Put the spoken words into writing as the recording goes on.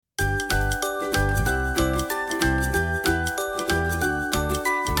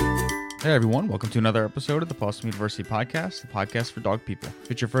Hey everyone, welcome to another episode of the Possum University Podcast, the podcast for dog people. If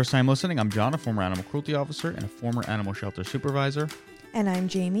it's your first time listening, I'm John, a former animal cruelty officer and a former animal shelter supervisor. And I'm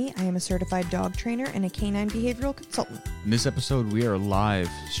Jamie. I am a certified dog trainer and a canine behavioral consultant. In this episode, we are live,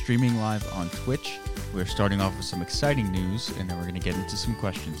 streaming live on Twitch. We're starting off with some exciting news, and then we're going to get into some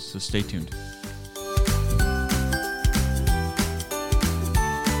questions, so stay tuned.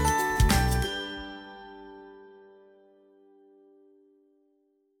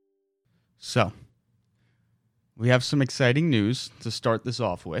 So, we have some exciting news to start this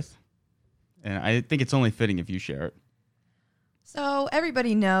off with, and I think it's only fitting if you share it. So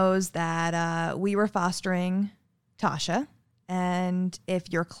everybody knows that we were fostering Tasha, and if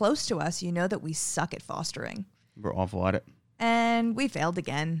you're close to us, you know that we suck at fostering. We're awful at it. And we failed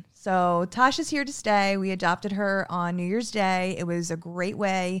again. So Tasha's here to stay. We adopted her on New Year's Day. It was a great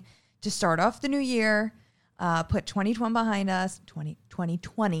way to start off the new year, put 2020 behind us,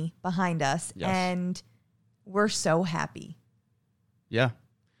 2020 behind us, yes. And we're so happy. Yeah.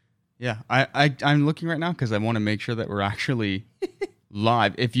 I'm looking right now because I want to make sure that we're actually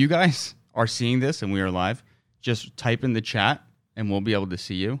live. If you guys are seeing this and we are live, just type in the chat and we'll be able to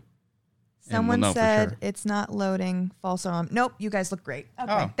see you. Someone said it's not loading. False alarm. Nope, you guys look great.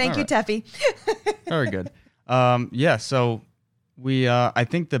 Okay, oh, thank you, right. Teffy. Very good. Yeah, so we I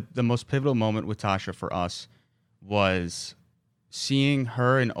think the most pivotal moment with Tasha for us was seeing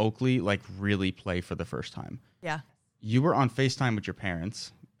her and Oakley like really play for the first time. Yeah. You were on FaceTime with your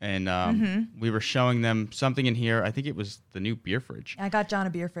parents, and we were showing them something in here. I think it was the new beer fridge. I got John a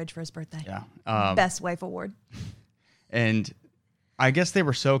beer fridge for his birthday. Yeah. Best wife award. And I guess they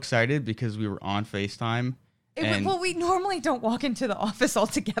were so excited because we were on FaceTime. Well, we normally don't walk into the office all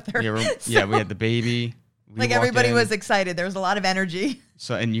together. Yeah, we had the baby. Like everybody was excited. There was a lot of energy.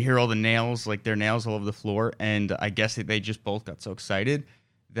 So, and you hear all the nails, like their nails all over the floor. And I guess they just both got so excited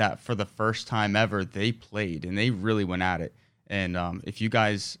that for the first time ever, they played and they really went at it. And if you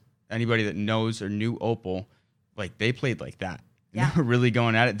guys, anybody that knows or knew Opal, like they played like that. Yeah. They were really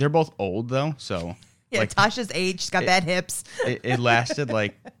going at it. They're both old though. So yeah, like, Tasha's age, she's got bad hips. It lasted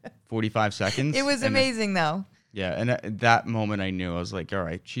like 45 seconds. It was amazing though. Yeah, and at that moment I knew. I was like, all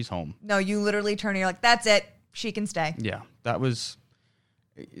right, she's home. No, you literally turn and you're like, that's it. She can stay. Yeah, that was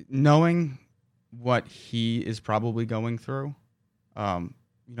knowing what he is probably going through,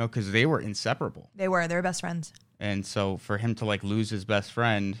 because they were inseparable. They were best friends. And so for him to like lose his best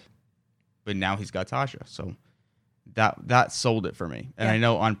friend, but now he's got Tasha. So that sold it for me. And yeah. I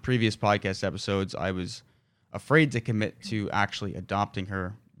know on previous podcast episodes, I was afraid to commit to actually adopting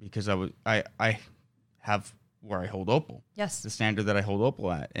her because I have where I hold Opal. Yes. The standard that I hold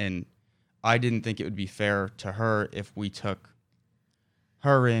Opal at. And I didn't think it would be fair to her if we took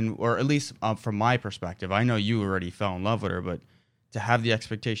her in, or at least from my perspective. I know you already fell in love with her, but to have the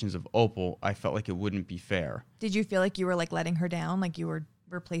expectations of Opal, I felt like it wouldn't be fair. Did you feel like you were like letting her down? Like you were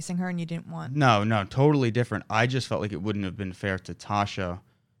replacing her and you didn't want? No, totally different. I just felt like it wouldn't have been fair to Tasha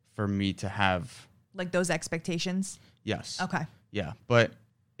for me to have... Like those expectations? Yes. Okay. Yeah, but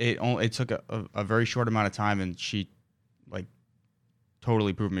it took a very short amount of time, and she like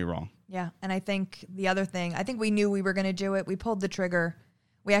totally proved me wrong. Yeah, and I think the other thing, I think we knew we were going to do it. We pulled the trigger.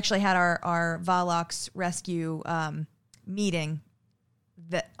 We actually had our Valox rescue meeting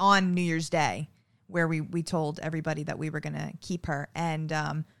on New Year's Day where we told everybody that we were going to keep her.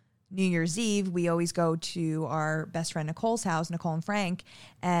 And New Year's Eve, we always go to our best friend Nicole's house, Nicole and Frank,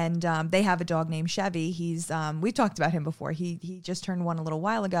 and they have a dog named Chevy. He's we've talked about him before. He just turned one a little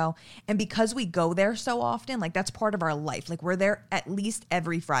while ago, and because we go there so often, like that's part of our life. Like we're there at least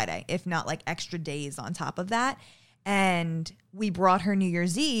every Friday, if not like extra days on top of that. And we brought her New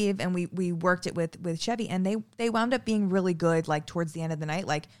Year's Eve, and we worked it with Chevy, and they wound up being really good. Like towards the end of the night,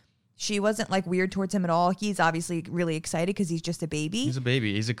 like. She wasn't like weird towards him at all. He's obviously really excited because he's just a baby. He's a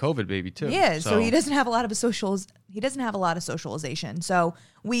baby. He's a COVID baby too. Yeah, so he doesn't have a lot of socialization. So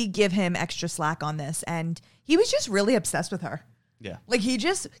we give him extra slack on this, and he was just really obsessed with her. Yeah, like he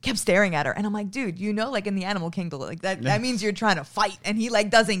just kept staring at her, and I'm like, dude, like in the animal kingdom, like that means you're trying to fight, and he like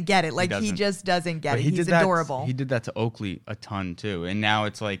doesn't get it. Like he just doesn't get it. He's adorable. He did that to Oakley a ton too, and now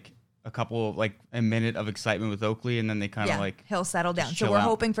it's like a minute of excitement with Oakley, and then they kind of like he'll settle down. So we're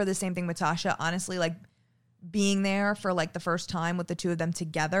hoping for the same thing with Tasha. Honestly, like being there for like the first time with the two of them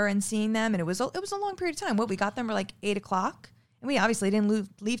together and seeing them, and it was a long period of time. We got them for like 8:00, and we obviously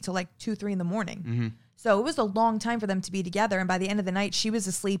didn't leave till like 2-3 in the morning. Mm-hmm. So it was a long time for them to be together. And by the end of the night, she was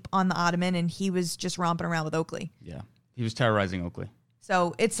asleep on the ottoman, and he was just romping around with Oakley. Yeah, he was terrorizing Oakley.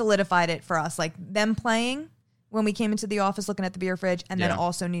 So it solidified it for us, like them playing when we came into the office looking at the beer fridge, and then Yeah.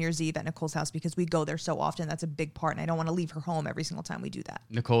 also New Year's Eve at Nicole's house because we go there so often. That's a big part, and I don't want to leave her home every single time we do that.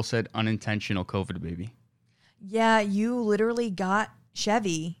 Nicole said unintentional COVID baby. Yeah, you literally got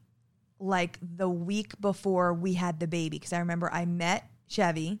Chevy like the week before we had the baby, because I remember I met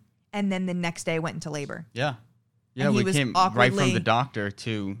Chevy, and then the next day went into labor. Yeah. Yeah, And he we was came right from awkwardly- the doctor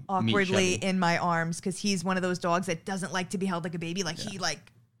to meet Awkwardly Chevy. in my arms, because he's one of those dogs that doesn't like to be held like a baby. Like he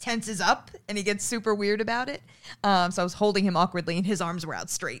like tenses up and he gets super weird about it. So I was holding him awkwardly, and his arms were out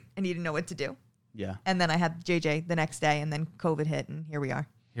straight, and he didn't know what to do. Yeah. And then I had JJ the next day, and then COVID hit, and here we are.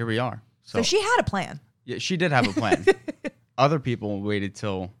 Here we are. So she had a plan. Yeah, she did have a plan. Other people waited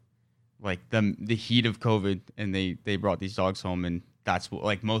till like the heat of COVID, and they brought these dogs home, and that's what,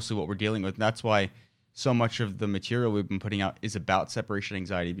 like mostly what we're dealing with. And that's why so much of the material we've been putting out is about separation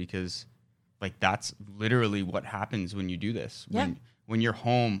anxiety, because like that's literally what happens when you do this. Yeah. When you're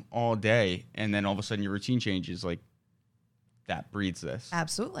home all day and then all of a sudden your routine changes, like that breeds this.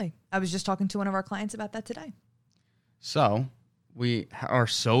 Absolutely. I was just talking to one of our clients about that today. So we are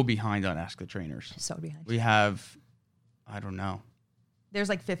so behind on Ask the Trainers. So behind. We have, I don't know. There's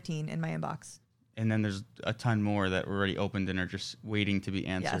like 15 in my inbox. And then there's a ton more that were already opened and are just waiting to be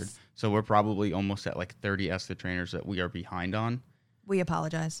answered. Yes. So we're probably almost at like 30 Ask the Trainers that we are behind on. We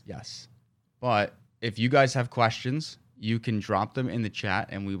apologize. Yes. But if you guys have questions, you can drop them in the chat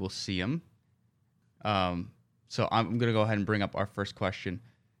and we will see them. So I'm going to go ahead and bring up our first question.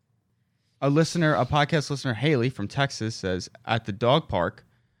 A podcast listener, Haley from Texas, says, at the dog park,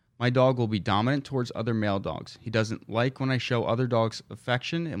 my dog will be dominant towards other male dogs. He doesn't like when I show other dogs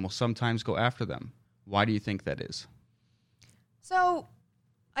affection and will sometimes go after them. Why do you think that is? So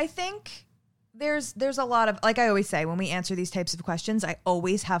I think there's a lot of, like I always say, when we answer these types of questions, I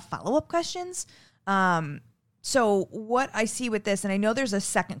always have follow-up questions. So what I see with this, and I know there's a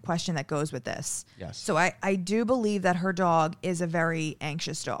second question that goes with this. Yes. So I do believe that her dog is a very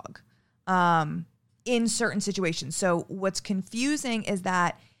anxious dog in certain situations. So what's confusing is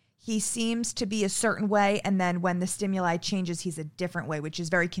that he seems to be a certain way, and then when the stimuli changes, he's a different way, which is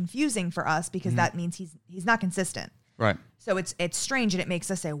very confusing for us because that means he's not consistent. Right. So it's strange, and it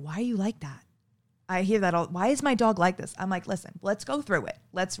makes us say, why are you like that? I hear that all. Why is my dog like this? I'm like, listen, let's go through it.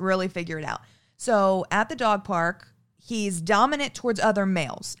 Let's really figure it out. So at the dog park, he's dominant towards other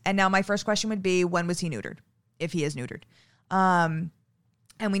males. And now my first question would be, when was he neutered? If he is neutered. And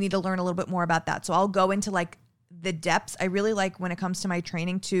we need to learn a little bit more about that. So I'll go into like the depths. I really like when it comes to my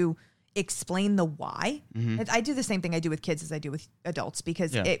training to explain the why. I do the same thing I do with kids as I do with adults,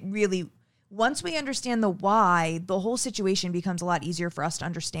 because it really, once we understand the why, the whole situation becomes a lot easier for us to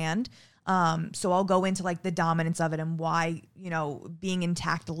understand. So I'll go into like the dominance of it and why, being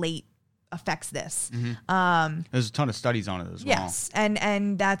intact late affects this. There's a ton of studies on it as well. Yes.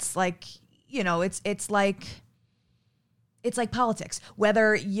 And that's like, it's like politics,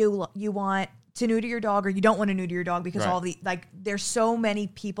 whether you want to neuter your dog or you don't want to neuter your dog, because all the, like, there's so many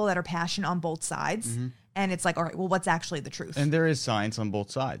people that are passionate on both sides. And it's like, all right, well, what's actually the truth? And there is science on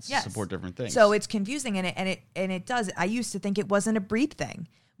both sides to support different things. So it's confusing, and it does. I used to think it wasn't a breed thing,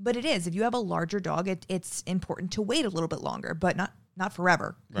 but it is. If you have a larger dog, it's important to wait a little bit longer, but not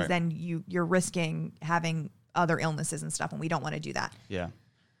forever, because then you're risking having other illnesses and stuff, and we don't want to do that. Yeah,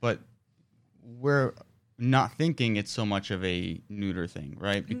 but we're not thinking it's so much of a neuter thing,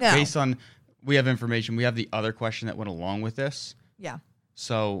 right? No. Based on, we have information. We have the other question that went along with this. Yeah.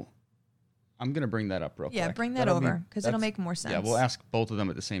 So I'm going to bring that up real quick. Yeah, bring that over, because it'll make more sense. Yeah, we'll ask both of them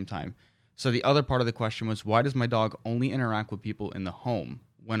at the same time. So the other part of the question was, why does my dog only interact with people in the home?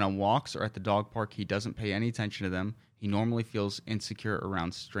 When on walks or at the dog park, he doesn't pay any attention to them. He normally feels insecure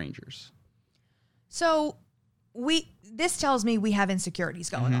around strangers. So this tells me we have insecurities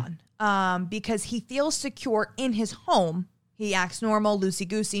going on, because he feels secure in his home. He acts normal,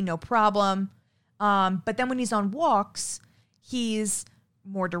 loosey-goosey, no problem. But then when he's on walks, he's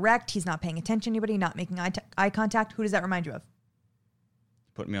more direct. He's not paying attention to anybody, not making eye contact. Who does that remind you of?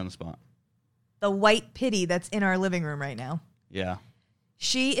 Putting me on the spot. The white pitty that's in our living room right now. Yeah.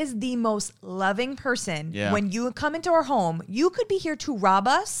 She is the most loving person. Yeah. When you come into our home, you could be here to rob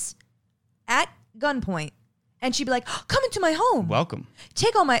us at gunpoint, and she'd be like, "Come into my home. Welcome.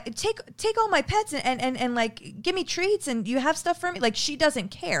 Take all my pets and like give me treats, and you have stuff for me." Like, she doesn't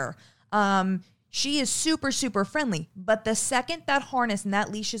care. She is super, super friendly. But the second that harness and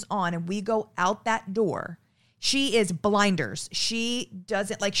that leash is on and we go out that door, she is blinders. She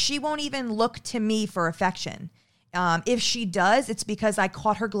doesn't, like, she won't even look to me for affection. If she does, it's because I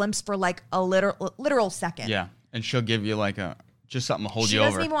caught her glimpse for like a literal second. Yeah. And she'll give you like just something to hold She you over.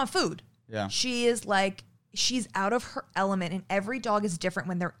 doesn't even want food. Yeah. She is like she's out of her element, and every dog is different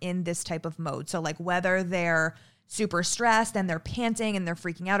when they're in this type of mode. So like whether they're super stressed and they're panting and they're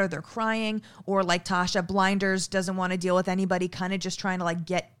freaking out or they're crying, or like Tasha, blinders, doesn't want to deal with anybody, kind of just trying to like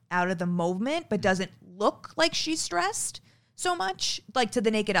get out of the movement, but doesn't look like she's stressed so much. Like to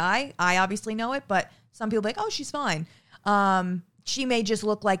the naked eye, I obviously know it, but some people are like, oh, she's fine. She may just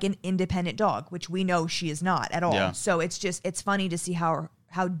look like an independent dog, which we know she is not at all. Yeah. So it's funny to see how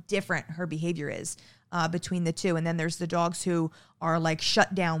different her behavior is between the two. And then there's the dogs who are like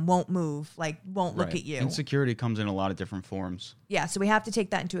shut down, won't move, like won't look at you. Insecurity comes in a lot of different forms. Yeah, so we have to take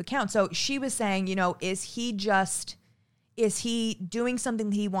that into account. So she was saying, is he doing something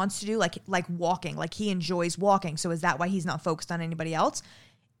that he wants to do, like walking, like he enjoys walking? So is that why he's not focused on anybody else?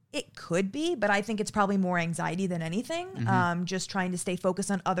 It could be, but I think it's probably more anxiety than anything. Just trying to stay focused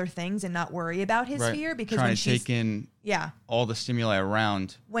on other things and not worry about his fear. Because trying when to take in all the stimuli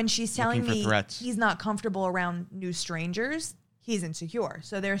around. When she's telling me threats. He's not comfortable around new strangers, he's insecure.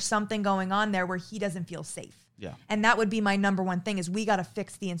 So there's something going on there where he doesn't feel safe. Yeah. And that would be my number one thing, is we got to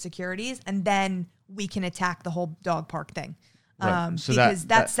fix the insecurities, and then we can attack the whole dog park thing. Right. So because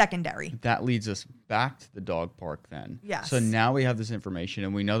that's secondary. That leads us back to the dog park then. Yes. So now we have this information,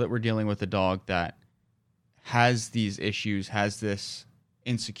 and we know that we're dealing with a dog that has these issues, has this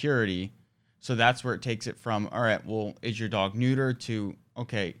insecurity. So that's where it takes it from, all right, well, is your dog neutered, to,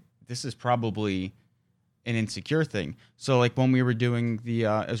 okay, this is probably an insecure thing. So like when we were doing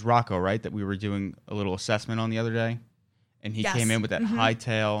as Rocco, right, that we were doing a little assessment on the other day, and he came in with that high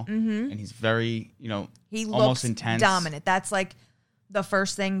tail, and he's very, he almost looks intense, dominant. That's like the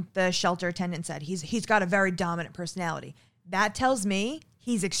first thing the shelter attendant said. He's got a very dominant personality. That tells me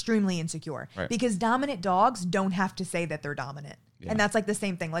he's extremely insecure, because dominant dogs don't have to say that they're dominant. Yeah. And that's like the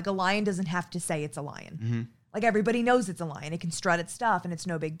same thing. Like a lion doesn't have to say it's a lion. Like everybody knows it's a lion. It can strut its stuff and it's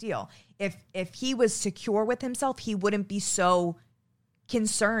no big deal. If he was secure with himself, he wouldn't be so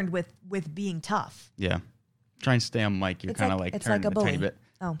concerned with being tough. Yeah. Try and stay on mic. You're kind of like turning a tiny bit.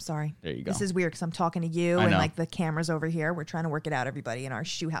 Oh, sorry. There you go. This is weird because I'm talking to you and like the camera's over here. We're trying to work it out, everybody, in our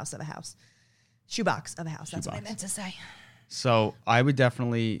shoebox of a house. That's what I meant to say. So I would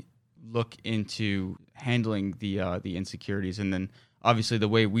definitely look into handling the insecurities, and then obviously the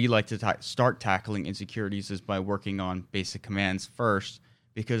way we like to start tackling insecurities is by working on basic commands first,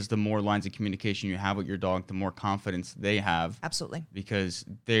 because the more lines of communication you have with your dog, the more confidence they have. Absolutely. Because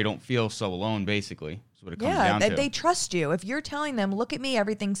they don't feel so alone, basically. That's what it comes down to. They trust you. If you're telling them, look at me,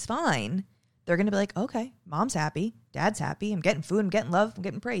 everything's fine, they're going to be like, okay, mom's happy, dad's happy, I'm getting food, I'm getting love, I'm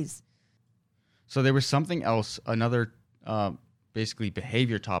getting praise. So there was something else, another basically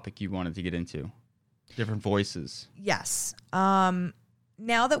behavior topic you wanted to get into. Different voices. Yes. Now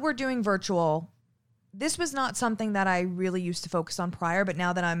that we're doing virtual, this was not something that I really used to focus on prior, but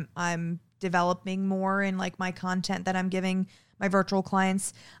now that I'm developing more in like my content that I'm giving my virtual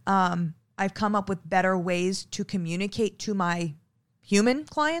clients, I've come up with better ways to communicate to my human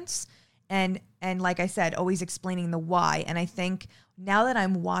clients, and like I said, always explaining the why. And I think now that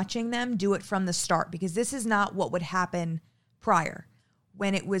I'm watching them do it from the start, because this is not what would happen prior.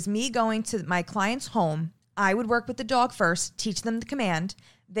 When it was me going to my client's home, I would work with the dog first, teach them the command.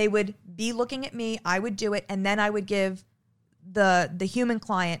 They would be looking at me, I would do it, and then I would give the human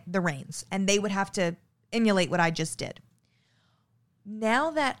client the reins, and they would have to emulate what I just did.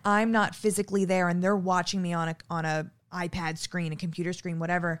 Now that I'm not physically there and they're watching me on a iPad screen, a computer screen,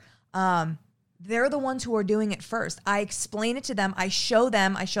 whatever, they're the ones who are doing it first. I explain it to them. I show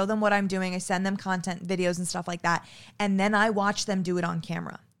them what I'm doing. I send them content, videos and stuff like that. And then I watch them do it on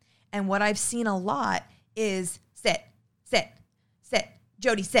camera. And what I've seen a lot is sit,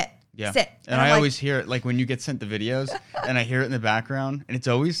 Jody, sit, sit. And I always hear it, like when you get sent the videos and I hear it in the background, and it's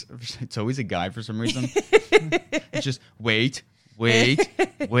always a guy for some reason. It's just wait.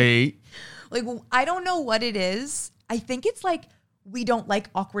 Like, I don't know what it is. I think it's like, we don't like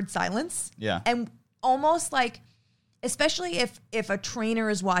awkward silence. Yeah. And almost like, especially if a trainer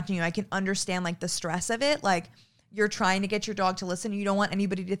is watching you, I can understand like the stress of it. Like you're trying to get your dog to listen. You don't want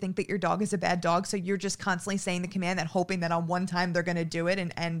anybody to think that your dog is a bad dog. So you're just constantly saying the command and hoping that on one time they're going to do it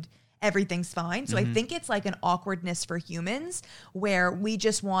and everything's fine. So I think it's like an awkwardness for humans where we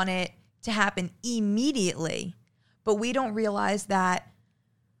just want it to happen immediately. But we don't realize that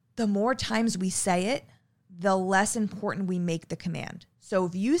the more times we say it, the less important we make the command. So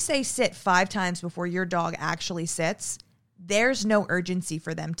if you say sit 5 times before your dog actually sits, there's no urgency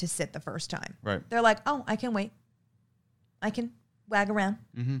for them to sit the first time. Right. They're like, oh, I can wait. I can wag around,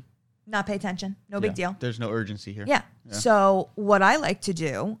 not pay attention. No big deal. There's no urgency here. Yeah. So what I like to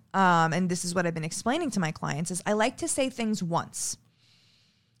do, and this is what I've been explaining to my clients, is I like to say things once.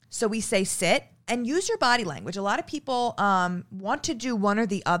 So we say sit and use your body language. A lot of people want to do one or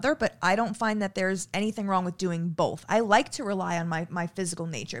the other, but I don't find that there's anything wrong with doing both. I like to rely on my physical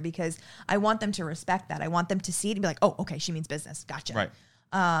nature because I want them to respect that. I want them to see it and be like, oh, okay, she means business. Gotcha. Right.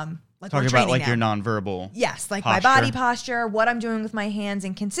 Like Talking about like your nonverbal. Yes, like posture. my body posture, what I'm doing with my hands,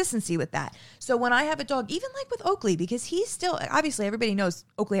 and consistency with that. So when I have a dog, even like with Oakley, because he's still, obviously everybody knows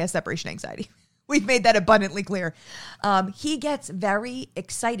Oakley has separation anxiety. We've made that abundantly clear. He gets very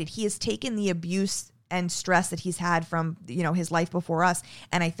excited. He has taken the abuse and stress that he's had from, his life before us.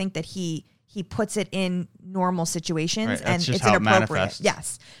 And I think that he puts it in normal situations, right, and just it's how it inappropriate. manifests.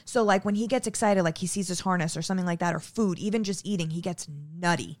 Yes. So like when he gets excited, like he sees his harness or something like that, or food, even just eating, he gets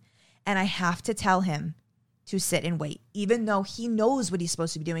nutty. And I have to tell him to sit and wait, even though he knows what he's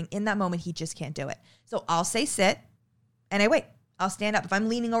supposed to be doing. In that moment, he just can't do it. So I'll say sit and I wait. I'll stand up. If I'm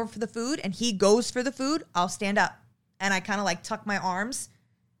leaning over for the food and he goes for the food, I'll stand up. And I kind of like tuck my arms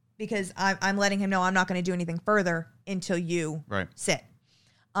because I'm letting him know I'm not going to do anything further until you sit.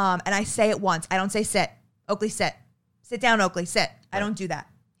 And I say it once. I don't say sit. Oakley, sit. Sit down, Oakley, sit. I don't do that.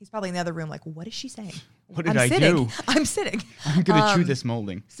 He's probably in the other room like, what is she saying? What did I do? I'm sitting. I'm going to chew this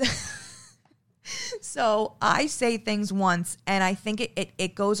molding. So I say things once, and I think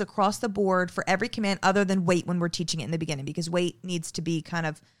it goes across the board for every command other than wait when we're teaching it in the beginning, because wait needs to be kind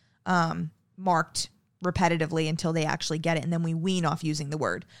of marked repetitively until they actually get it, and then we wean off using the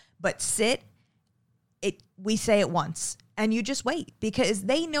word. But sit, we say it once, and you just wait because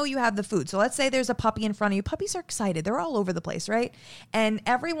they know you have the food. So let's say there's a puppy in front of you. Puppies are excited. They're all over the place, right? And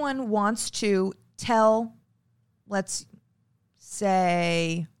everyone wants to tell, let's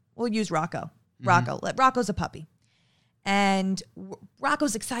say, we'll use Rocco. Rocco's a puppy, and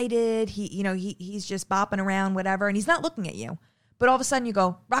Rocco's excited. He's just bopping around, whatever, and he's not looking at you. But all of a sudden you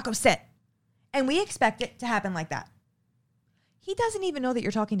go, Rocco, sit. And we expect it to happen like that. He doesn't even know that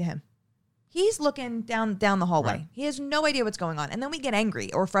you're talking to him. He's looking down the hallway. Right. He has no idea what's going on. And then we get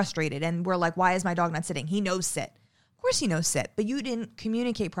angry or frustrated, and we're like, why is my dog not sitting? He knows sit. Of course he knows sit, but you didn't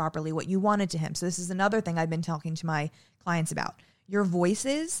communicate properly what you wanted to him. So this is another thing I've been talking to my clients about. Your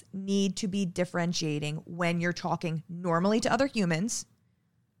voices need to be differentiating when you're talking normally to other humans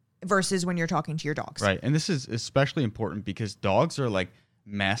versus when you're talking to your dogs. Right. And this is especially important because dogs are like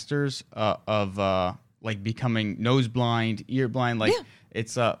masters of like becoming nose blind, ear blind. Like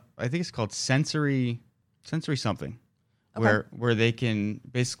it's I think it's called sensory something, okay, where they can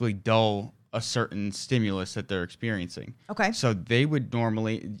basically dull a certain stimulus that they're experiencing. Okay. So they would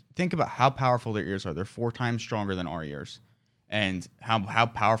normally think about how powerful their ears are. They're 4 times stronger than our ears. And how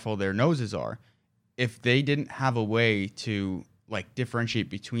powerful their noses are. If they didn't have a way to like differentiate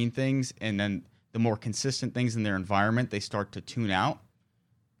between things, and then the more consistent things in their environment they start to tune out,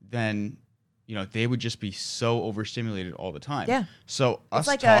 then they would just be so overstimulated all the time. Yeah. So it's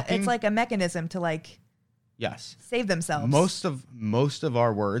like a mechanism to save themselves. Most of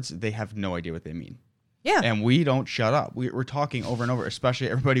our words, they have no idea what they mean. Yeah. And we don't shut up. We're talking over and over, especially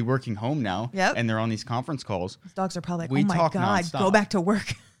everybody working home now. Yep. And they're on these conference calls. These dogs are probably like, we oh my God, nonstop. Go back to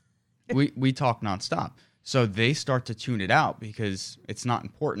work. we talk nonstop. So they start to tune it out because it's not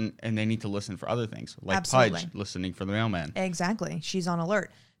important and they need to listen for other things. Like Absolutely. Pudge listening for the mailman. Exactly. She's on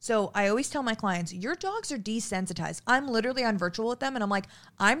alert. So I always tell my clients, your dogs are desensitized. I'm literally on virtual with them and I'm like,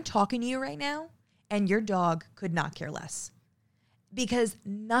 I'm talking to you right now and your dog could not care less. Because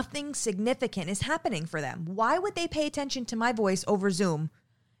nothing significant is happening for them. Why would they pay attention to my voice over Zoom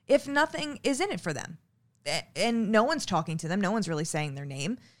if nothing is in it for them? And no one's talking to them. No one's really saying their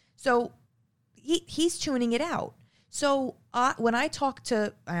name. So he's tuning it out. So when I talk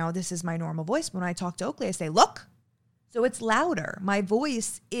to, I know this is my normal voice, but when I talk to Oakley, I say, look. So it's louder. My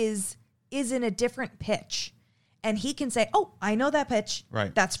voice is in a different pitch. And he can say, oh, I know that pitch.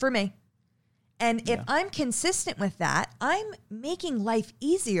 Right. That's for me. And if I'm consistent with that, I'm making life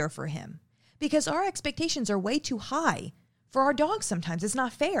easier for him because our expectations are way too high for our dogs sometimes. It's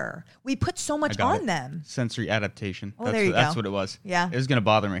not fair. We put so much on them. Sensory adaptation. Oh, there you go. That's what it was. Yeah. It was going to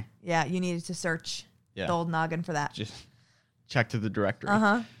bother me. Yeah, you needed to search the old noggin for that. Just check to the directory.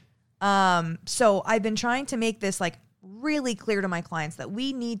 So I've been trying to make this like really clear to my clients that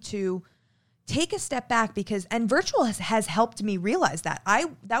we need to take a step back and virtual has helped me realize that.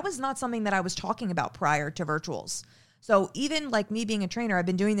 That was not something that I was talking about prior to virtuals. So even like me being a trainer, I've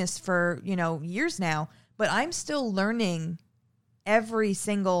been doing this for, years now, but I'm still learning every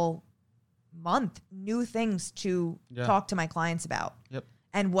single month new things to talk to my clients about. Yep.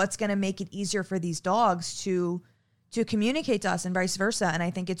 And what's going to make it easier for these dogs to communicate to us and vice versa. And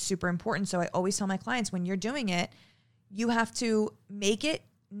I think it's super important. So I always tell my clients when you're doing it, you have to make it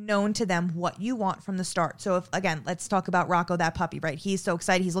known to them what you want from the start. So if, again, let's talk about Rocco, that puppy, right? He's so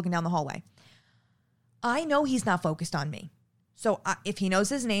excited. He's looking down the hallway. I know he's not focused on me. So if he knows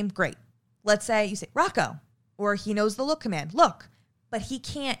his name, great. Let's say you say, Rocco, or he knows the look command, look, but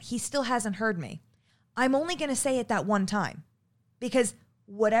he still hasn't heard me. I'm only going to say it that one time because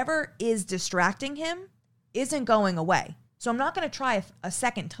whatever is distracting him isn't going away. So I'm not going to try a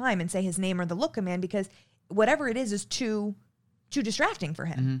second time and say his name or the look command because whatever it is too distracting for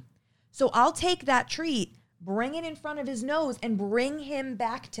him. Mm-hmm. So I'll take that treat, bring it in front of his nose, and bring him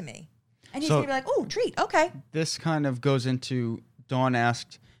back to me. And he's going to be like, oh, treat, okay. This kind of goes into, Dawn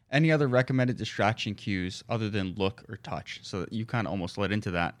asked, any other recommended distraction cues other than look or touch? So that you kind of almost led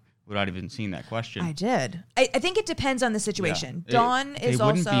into that without even seeing that question. I did. I think it depends on the situation. Yeah. Dawn is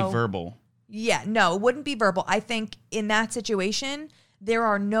also... It wouldn't be verbal. Yeah, no, it wouldn't be verbal. I think in that situation, there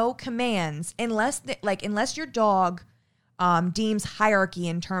are no commands unless your dog deems hierarchy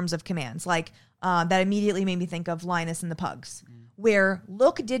in terms of commands. Like that immediately made me think of Linus and the pugs, where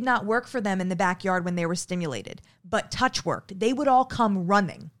look did not work for them in the backyard when they were stimulated, but touch worked. They would all come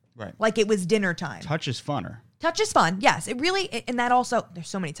running. Right. Like it was dinner time. Touch is funner. Touch is fun. Yes, it really, and that also, there's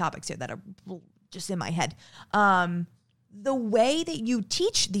so many topics here that are just in my head. The way that you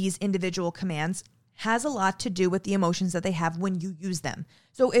teach these individual commands has a lot to do with the emotions that they have when you use them.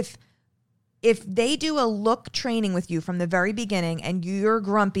 So if they do a look training with you from the very beginning and you're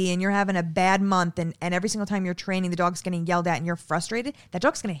grumpy and you're having a bad month and every single time you're training, the dog's getting yelled at and you're frustrated, that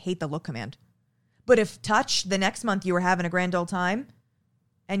dog's going to hate the look command. But if touch, the next month you were having a grand old time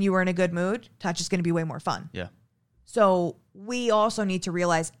and you were in a good mood, touch is going to be way more fun. Yeah. So we also need to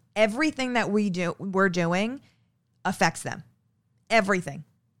realize everything that we're doing affects them. Everything.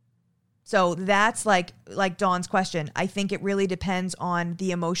 So that's like Dawn's question. I think it really depends on the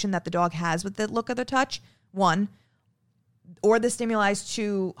emotion that the dog has with the look of the touch, one, or the stimuli is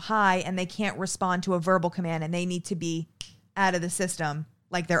too high and they can't respond to a verbal command and they need to be out of the system.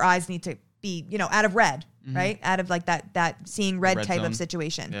 Like their eyes need to be, out of red, right? Out of like that seeing red type zone. Of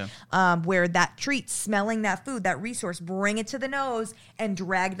situation. Yeah. Where that treat, smelling that food, that resource, bring it to the nose and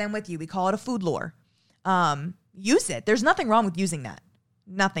drag them with you. We call it a food lure. Use it. There's nothing wrong with using that.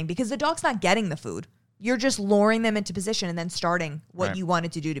 Nothing, because the dog's not getting the food. You're just luring them into position and then starting what you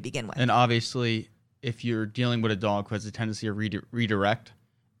wanted to do to begin with. And obviously, if you're dealing with a dog who has a tendency to redirect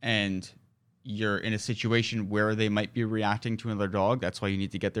and you're in a situation where they might be reacting to another dog, that's why you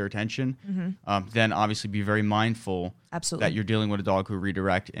need to get their attention, then obviously be very mindful that you're dealing with a dog who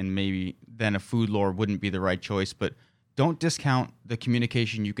redirect, and maybe then a food lure wouldn't be the right choice. But don't discount the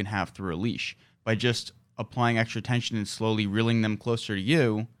communication you can have through a leash by just applying extra attention and slowly reeling them closer to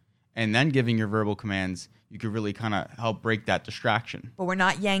you and then giving your verbal commands. You could really kind of help break that distraction. But we're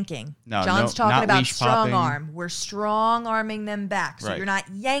not yanking. No, John's talking about strong popping. arm. We're strong arming them back. So right. You're not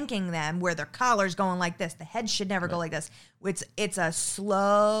yanking them where their collar's going like this. The head should never go like this. It's a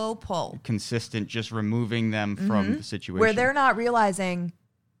slow pull. Consistent, just removing them from the situation. Where they're not realizing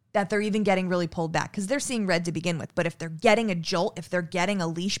that they're even getting really pulled back because they're seeing red to begin with. But if they're getting a jolt, if they're getting a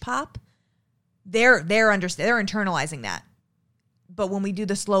leash pop, they're internalizing that. But when we do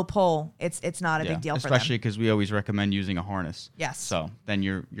the slow pull, it's not a big deal for them. Especially because we always recommend using a harness. Yes. So then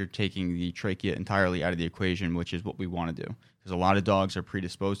you're taking the trachea entirely out of the equation, which is what we want to do. Because a lot of dogs are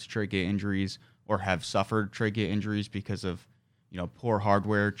predisposed to trachea injuries or have suffered trachea injuries because of poor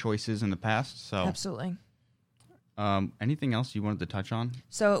hardware choices in the past. So absolutely. Anything else you wanted to touch on?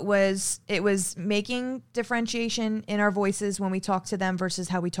 So it was making differentiation in our voices when we talk to them versus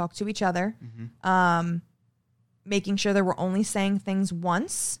how we talk to each other. Making sure that we're only saying things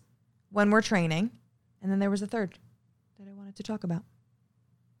once when we're training. And then there was a third that I wanted to talk about.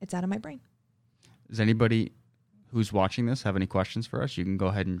 It's out of my brain. Does anybody who's watching this have any questions for us? You can go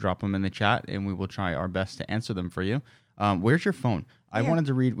ahead and drop them in the chat and we will try our best to answer them for you. Where's your phone? I wanted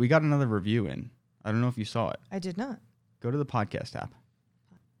to read. We got another review in. I don't know if you saw it. I did not. Go to the podcast app.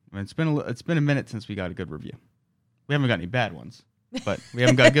 It's been a minute since we got a good review. We haven't got any bad ones, but we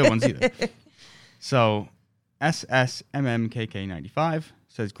haven't got good ones either. So SSMMKK95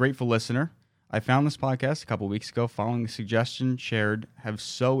 says, grateful listener. I found this podcast a couple weeks ago following the suggestion shared have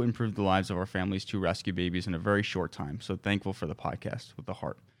so improved the lives of our family's 2 rescue babies in a very short time. So thankful for the podcast with the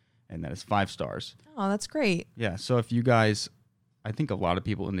heart. And that is 5 stars. Oh, that's great. Yeah. So if you guys, I think a lot of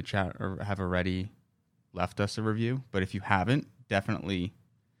people in the chat have already left us a review, but if you haven't, definitely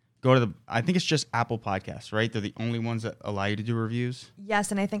go to I think it's just Apple Podcasts, right? They're the only ones that allow you to do reviews. Yes,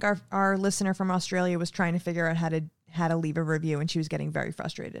 and I think our listener from Australia was trying to figure out how to leave a review, and she was getting very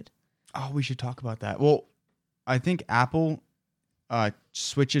frustrated. Oh, we should talk about that. Well, I think Apple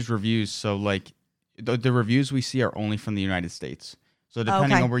switches reviews, so like the reviews we see are only from the United States. So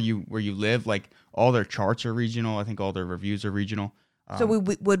depending Okay. on where you live, like all their charts are regional. I think all their reviews are regional. So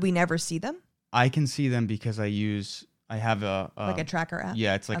would we never see them? I can see them because I have Like a tracker app?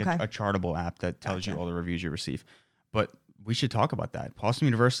 yeah, it's like Okay. a chartable app that tells you Gotcha. all the reviews you receive. But we should talk about that. Possum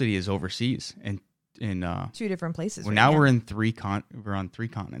University is overseas, and in 2 different places. well, right now now. we're on 3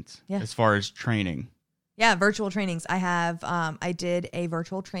 continents Yeah. as far as training. Yeah, virtual trainings. I have I did a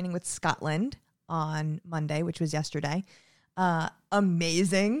virtual training with Scotland on Monday, which was yesterday.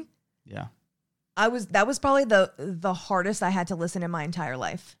 Amazing. Yeah. That was probably the hardest I had to listen in my entire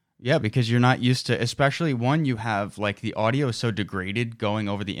life. Yeah, because you're not used to, especially one, you have like the audio is so degraded going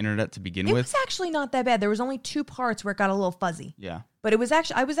over the internet to begin It with. was actually not that bad. There was only 2 parts where it got a little fuzzy. Yeah. But I was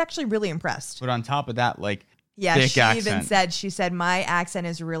actually really impressed. But on top of that, like, Yeah, thick she even accent. she said my accent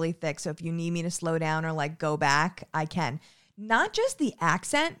is really thick, so if you need me to slow down or like go back, I can. Not just the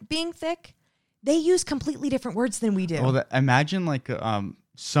accent being thick, they use completely different words than we do. Well, imagine like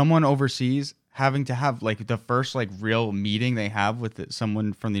someone overseas having to have like the first like real meeting they have with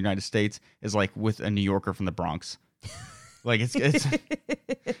someone from the United States is like with a New Yorker from the Bronx. Like it's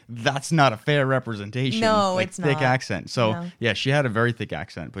that's not a fair representation. No, like, it's thick not. accent. So No. yeah, she had a very thick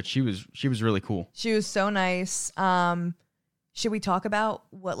accent, but she was really cool. She was so nice. Should we talk about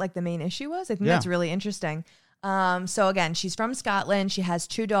what like the main issue was? I think Yeah. that's really interesting. So again, she's from Scotland. She has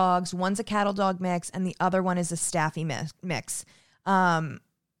 2 dogs. One's a cattle dog mix, and the other one is a staffy mix.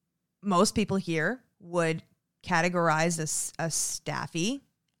 Most people here would categorize a staffy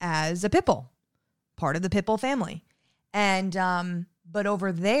as a pit bull, part of the pit bull family. And but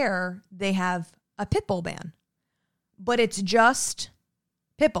over there they have a pit bull ban, but it's just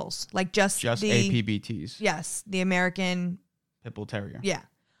pit bulls, like just the APBTs. Yes, the American. Pit Bull Terrier. Yeah.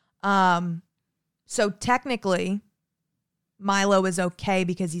 So technically, Milo is okay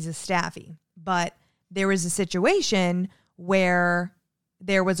because he's a staffy, but there was a situation where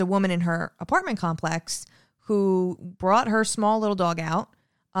there was a woman in her apartment complex who brought her small little dog out,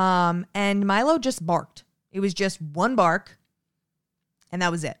 and Milo just barked. It was just one bark, and that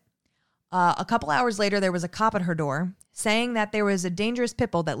was it. A couple hours later, there was a cop at her door saying that there was a dangerous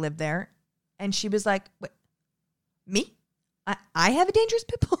pit bull that lived there, and she was like, "Wait, me? I have a dangerous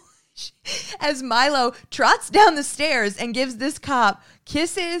pit bull?" As Milo trots down the stairs and gives this cop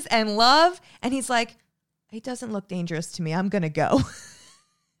kisses and love, and he's like, "It doesn't look dangerous to me. I'm gonna go."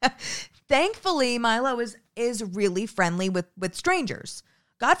 Thankfully, Milo is really friendly with strangers.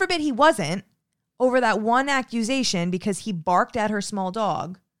 God forbid he wasn't. Over that one accusation, because he barked at her small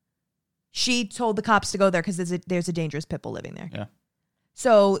dog, she told the cops to go there because there's a dangerous pit bull living there. Yeah.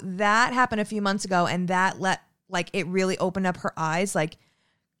 So that happened a few months ago, and that it really opened up her eyes. Like,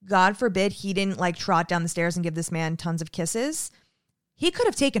 God forbid he didn't like trot down the stairs and give this man tons of kisses. He could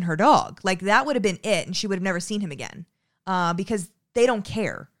have taken her dog. Like, that would have been it, and she would have never seen him again, because they don't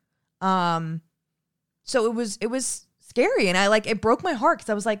care. So it was scary, and it broke my heart because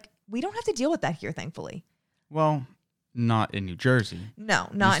I was like, we don't have to deal with that here, thankfully. Well, not in New Jersey. No,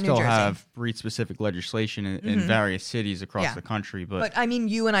 not in We New still Jersey. have breed-specific legislation in various cities across Yeah. the country, But I mean,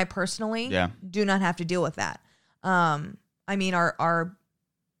 you and I personally Yeah. do not have to deal with that. I mean, our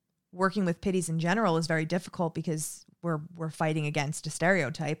working with pitties in general is very difficult because we're fighting against a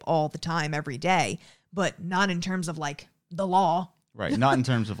stereotype all the time, every day, but not in terms of like the law. right, not in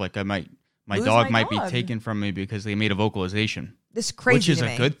terms of like my Lose dog my might be dog. taken from me because they made a vocalization, This is crazy which is to a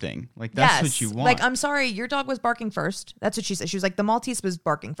me. good thing. Like that's what you want. Like, I'm sorry, your dog was barking first. That's what she said. She was like, the Maltese was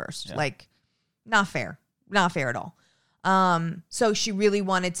barking first. Yeah. Like, not fair. Not fair at all. So she really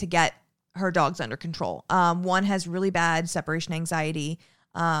wanted to get her dogs under control. One has really bad separation anxiety.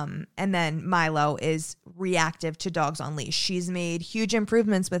 And then Milo is reactive to dogs on leash. She's made huge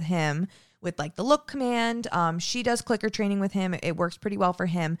improvements with him with like the look command. She does clicker training with him. It works pretty well for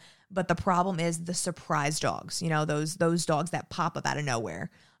him. But the problem is the surprise dogs, those dogs that pop up out of nowhere.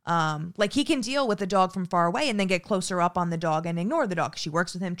 Like, he can deal with the dog from far away and then get closer up on the dog and ignore the dog. She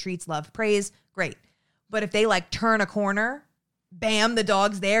works with him, treats, love, praise. Great. But if they like turn a corner, bam, the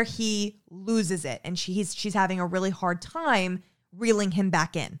dog's there, he loses it. And she's having a really hard time reeling him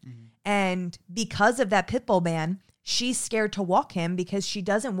back in. Mm-hmm. And because of that pit bull ban, she's scared to walk him because she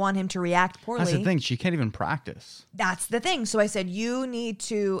doesn't want him to react poorly. That's the thing. She can't even practice. That's the thing. So I said, you need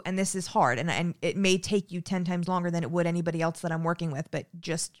to, and this is hard, and it may take you 10 times longer than it would anybody else that I'm working with, but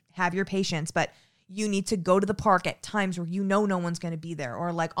just have your patience. But you need to go to the park at times where no one's going to be there,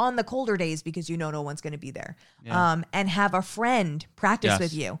 or like on the colder days because no one's going to be there. Yeah. And have a friend practice Yes.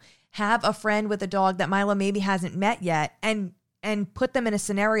 with you. Have a friend with a dog that Milo maybe hasn't met yet, and put them in a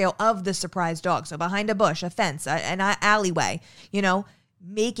scenario of the surprise dog. So behind a bush, a fence, an alleyway,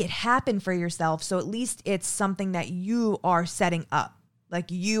 make it happen for yourself. So at least it's something that you are setting up. Like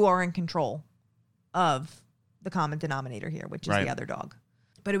you are in control of the common denominator here, which is the other dog.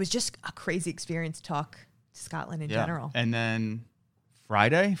 But it was just a crazy experience to talk to Scotland in general. And then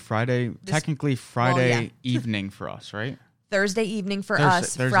Friday evening for us, right? Thursday evening for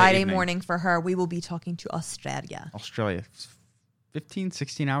us, Thursday Friday evening. morning for her. We will be talking to Australia. 15,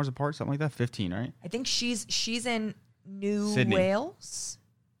 16 hours apart, something like that. 15, right? I think she's in New Sydney. Wales.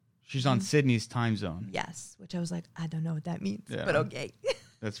 She's on Sydney's time zone. Yes, which I was like, I don't know what that means, Yeah. but okay.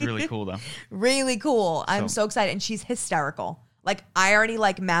 That's really cool, though. Really cool. I'm so excited. And she's hysterical. Like, I already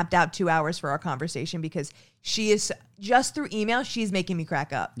mapped out 2 hours for our conversation because she is, just through email, she's making me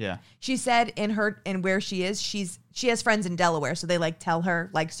crack up. Yeah. She said where she is, she has friends in Delaware, so they tell her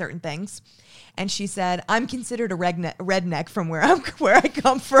certain things. And she said, I'm considered a redneck from where I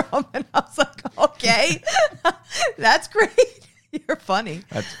come from. And I was like, okay, that's great. You're funny.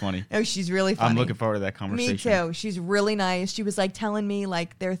 That's funny. Oh, she's really funny. I'm looking forward to that conversation. Me too. She's really nice. She was telling me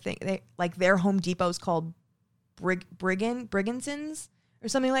their Home Depot's called Brigginsons or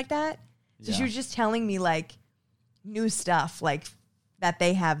something like that. So she was just telling me new stuff that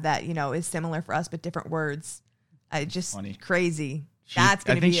they have that is similar for us but different words. Just funny. Crazy. That's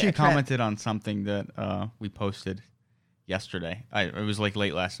gonna be. I think she commented on something that we posted yesterday. It was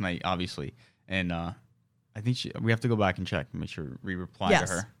late last night, obviously, and I think we have to go back and check and make sure we reply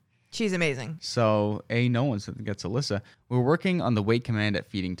to her. She's amazing. So no one gets Alyssa. We're working on the wait command at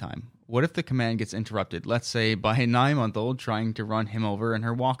feeding time. What if the command gets interrupted? Let's say by a 9-month-old trying to run him over in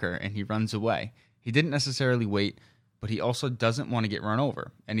her walker and he runs away. He didn't necessarily wait, but he also doesn't want to get run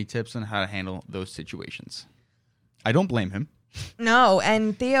over. Any tips on how to handle those situations? I don't blame him. No,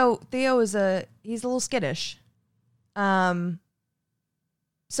 and Theo he's a little skittish. So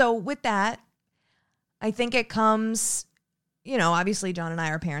with that, I think it comes, obviously John and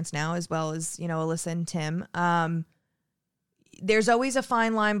I are parents now, as well as, Alyssa and Tim. There's always a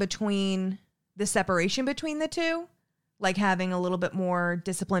fine line between the separation between the two, having a little bit more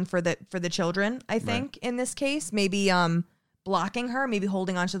discipline for the children, I think, in this case. Maybe blocking her, maybe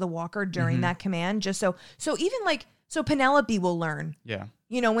holding onto the walker during that command, just so even so Penelope will learn. Yeah.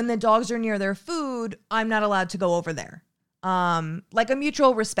 When the dogs are near their food, I'm not allowed to go over there. A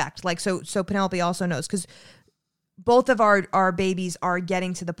mutual respect. So Penelope also knows, because both of our babies are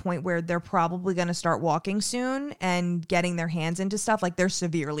getting to the point where they're probably going to start walking soon and getting their hands into stuff. They're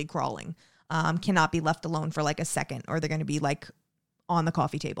severely crawling. Cannot be left alone for a second, or they're going to be on the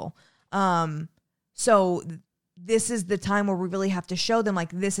coffee table. So this is the time where we really have to show them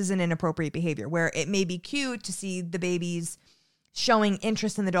this is an inappropriate behavior, where it may be cute to see the babies showing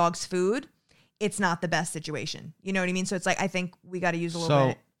interest in the dog's food. It's not the best situation. You know what I mean? So it's I think we got to use a little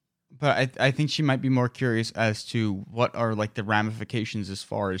bit. But I think she might be more curious as to what are the ramifications as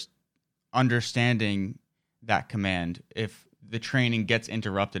far as understanding that command if the training gets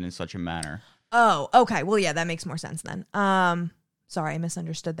interrupted in such a manner. Oh, okay. Well, yeah, that makes more sense then. Sorry, I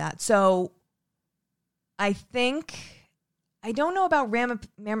misunderstood that. So I don't know about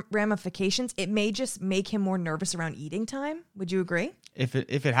ramifications. It may just make him more nervous around eating time. Would you agree? If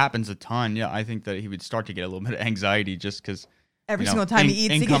it happens a ton, yeah, I think that he would start to get a little bit of anxiety just because every single time he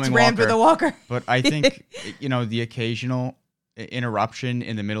eats, he gets rammed for the walker. But I think the occasional interruption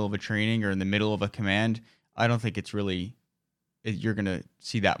in the middle of a training or in the middle of a command, I don't think it's really you're gonna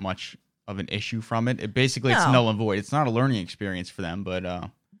see that much of an issue from it. It's null and void. It's not a learning experience for them, but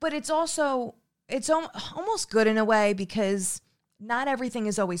it's also. It's almost good in a way, because not everything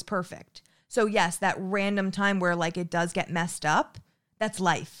is always perfect. So yes, that random time where it does get messed up, that's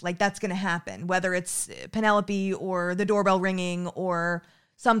life. That's going to happen, whether it's Penelope or the doorbell ringing or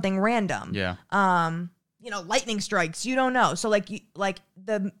something random. Yeah. Lightning strikes, you don't know. So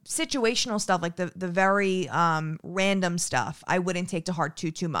the situational stuff, the very random stuff, I wouldn't take to heart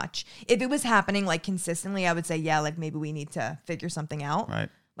too much. If it was happening consistently, I would say, yeah, maybe we need to figure something out. Right.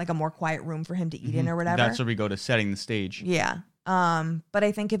 A more quiet room for him to eat in or whatever. That's where we go to setting the stage. Yeah. But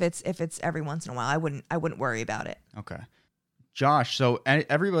I think if it's every once in a while, I wouldn't worry about it. Okay. Josh, so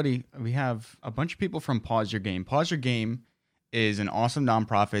everybody, we have a bunch of people from Pause Your Game. Pause Your Game is an awesome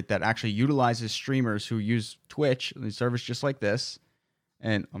nonprofit that actually utilizes streamers who use Twitch, the service just like this.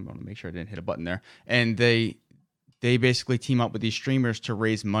 And I'm going to make sure I didn't hit a button there. And they basically team up with these streamers to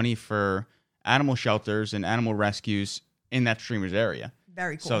raise money for animal shelters and animal rescues in that streamer's area.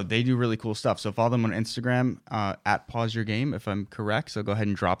 Very cool. So they do really cool stuff. So follow them on Instagram at Pause Your Game, if I'm correct. So go ahead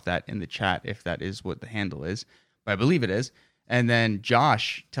and drop that in the chat if that is what the handle is. But I believe it is. And then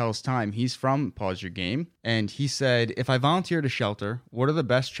Josh tells time. He's from Pause Your Game. And he said, if I volunteer at a shelter, what are the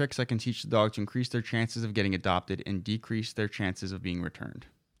best tricks I can teach the dog to increase their chances of getting adopted and decrease their chances of being returned?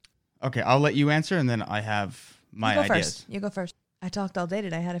 Okay, I'll let you answer, and then I have my ideas. You go first. I talked all day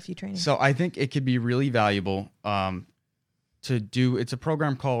today. I had a few trainings. So I think it could be really valuable to do. It's a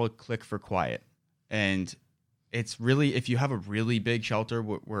program called Click for Quiet. And it's really, if you have a really big shelter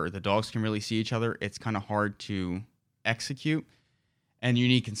where the dogs can really see each other, it's kind of hard to execute. And you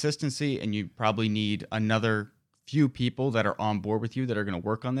need consistency, and you probably need another few people that are on board with you that are going to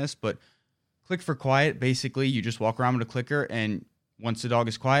work on this. But Click for Quiet, basically, you just walk around with a clicker, and once the dog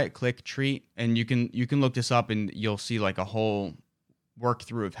is quiet, click, treat. And you can look this up, and you'll see like a whole work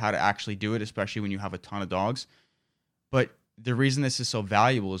through of how to actually do it, especially when you have a ton of dogs. But the reason this is so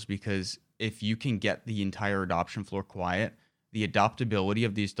valuable is because if you can get the entire adoption floor quiet, the adoptability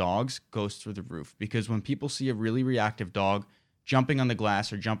of these dogs goes through the roof. Because when people see a really reactive dog jumping on the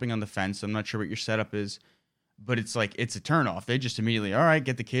glass or jumping on the fence, I'm not sure what your setup is, but it's like, it's a turnoff. They just immediately, all right,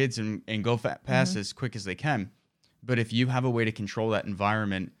 get the kids and go past as quick as they can. But if you have a way to control that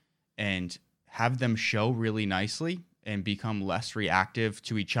environment and have them show really nicely and become less reactive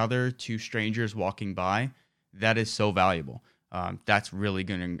to each other, to strangers walking by, that is so valuable. That's really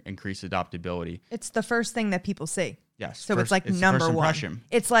going to increase adoptability. It's the first thing that people see. Yes. So it's like number one.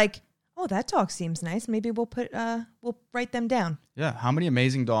 It's like, oh, that dog seems nice. Maybe we'll write them down. Yeah. How many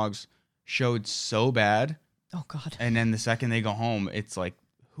amazing dogs showed so bad? Oh God. And then the second they go home, it's like,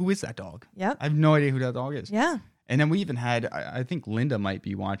 who is that dog? Yep. I have no idea who that dog is. Yeah. And then we even had, I think Linda might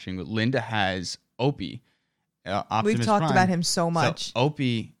be watching, but Linda has Opie. We've talked about him so much. So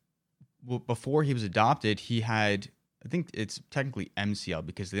Opie, before he was adopted, he had, I think it's technically MCL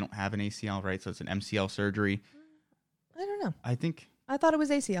because they don't have an ACL, right? So it's an MCL surgery. I don't know. I thought it was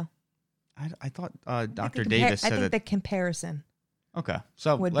ACL. I thought Dr. Davis said that. I think the comparison. Okay.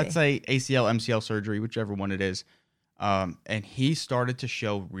 So let's say ACL, MCL surgery, whichever one it is. And he started to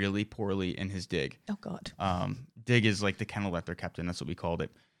show really poorly in his dig. Oh, God. Dig is like the kennel that they're kept in. That's what we called it.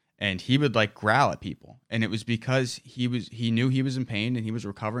 And he would like growl at people. And it was because he knew he was in pain and he was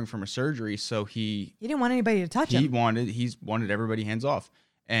recovering from a surgery. So he didn't want anybody to touch him. He wanted everybody hands off.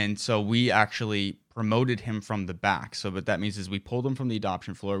 And so we actually promoted him from the back. So what that means is we pulled him from the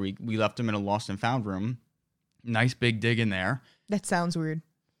adoption floor. We left him in a lost and found room. Nice big dig in there. That sounds weird.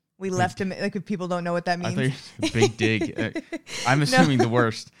 We left him, like if people don't know what that means. I thought big dig. I'm assuming the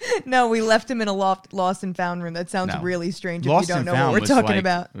worst. No, we left him in a lost and found room. That sounds really strange if you don't know what we're talking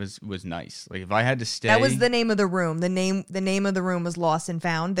about. Was nice. Like if I had to stay. That was the name of the room. The name of the room was Lost and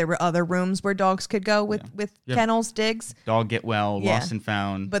Found. There were other rooms where dogs could go with kennels, digs. Dog get well, lost and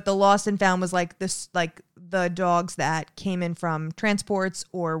found. But the Lost and Found was like this, like the dogs that came in from transports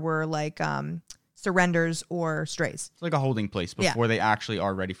or were like surrenders or strays. It's like a holding place before they actually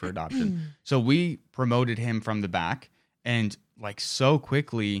are ready for adoption. So we promoted him from the back, and like so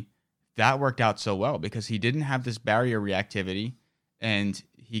quickly that worked out so well because he didn't have this barrier reactivity and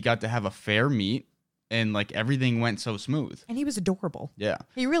he got to have a fair meet and like everything went so smooth. And he was adorable. Yeah.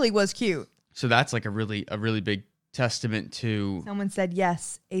 He really was cute. So that's like a really big testament to. Someone said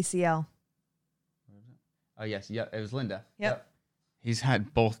yes, ACL. Oh yes, yeah, it was Linda. Yep. He's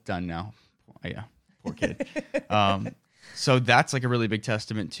had both done now. Oh, yeah, poor kid. So that's like a really big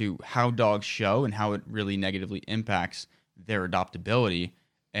testament to how dogs show and how it really negatively impacts their adoptability.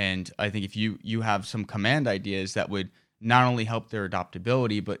 And I think if you have some command ideas that would not only help their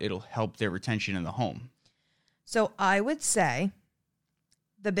adoptability, but it'll help their retention in the home. So I would say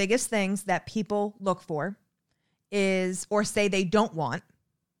the biggest things that people look for is, or say they don't want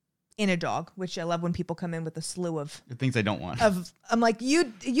in a dog, which I love when people come in with a slew of the things I don't want. I'm like, you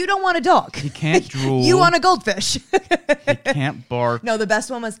don't want a dog. He can't drool. You want a goldfish. He can't bark. No, the best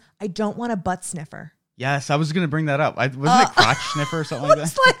one was, I don't want a butt sniffer. Yes, I was going to bring that up. Wasn't it crotch sniffer or something like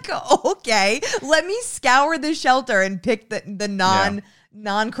that? It's like, okay, let me scour the shelter and pick the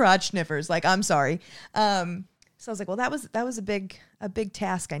non-crotch sniffers. Like, I'm sorry. So I was like, well, that was a big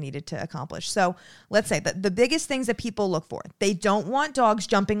task I needed to accomplish. So let's say that the biggest things that people look for, they don't want dogs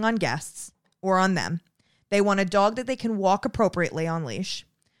jumping on guests or on them. They want a dog that they can walk appropriately on leash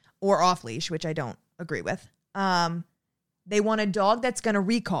or off leash, which I don't agree with. They want a dog that's going to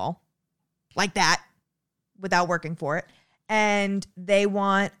recall like that without working for it. And they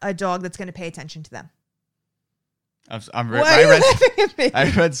want a dog that's going to pay attention to them.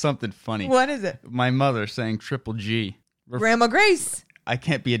 I read something funny. What is it? My mother saying triple G. Grandma Grace. I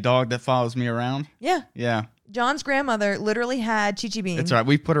can't be a dog that follows me around. Yeah. Yeah. John's grandmother literally had Chi Chi Bean. That's right.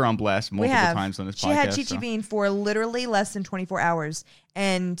 We've put her on blast multiple times on this podcast. She had Chi Chi Bean for literally less than 24 hours.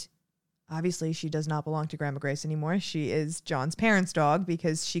 And obviously she does not belong to Grandma Grace anymore. She is John's parents' dog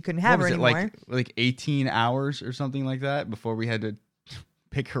because she couldn't have her anymore. Like 18 hours or something like that before we had to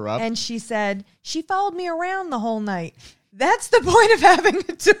pick her up. And she said, she followed me around the whole night. That's the point of having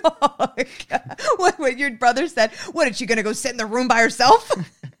a dog. What your brother said, what, is she going to go sit in the room by herself?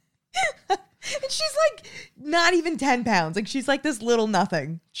 And she's like not even 10 pounds. Like she's like this little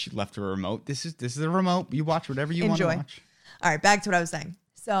nothing. She left her remote. This is a remote. You watch whatever you want to watch. All right, back to what I was saying.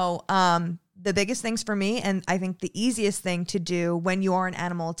 So the biggest things for me, and I think the easiest thing to do when you are an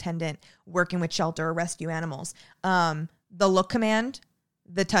animal attendant working with shelter or rescue animals, the look command,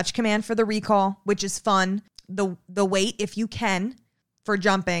 the touch command for the recall, which is fun, the wait if you can for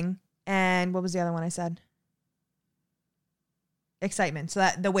jumping, and what was the other one I said? Excitement. So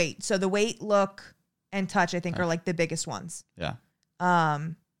that the wait, look, and touch, I think, are like the biggest ones. Yeah.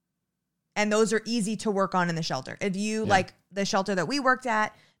 And those are easy to work on in the shelter. If you like the shelter that we worked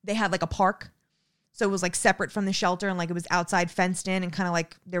at, they had like a park. So it was like separate from the shelter and like it was outside fenced in and kind of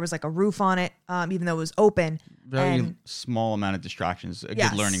like there was like a roof on it, even though it was open. Very small amount of distractions. A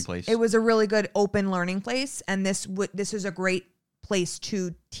good learning place. It was a really good open learning place. And this is a great place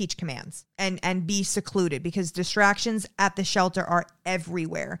to teach commands and be secluded because distractions at the shelter are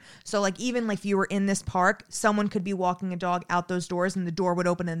everywhere. So like even like if you were in this park, someone could be walking a dog out those doors and the door would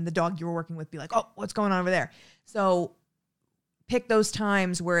open and the dog you were working with be like, oh, what's going on over there? So pick those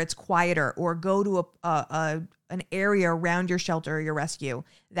times where it's quieter or go to an area around your shelter or your rescue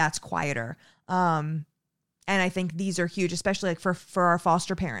that's quieter. And I think these are huge, especially like for our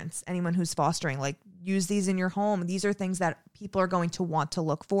foster parents, anyone who's fostering, like use these in your home. These are things that people are going to want to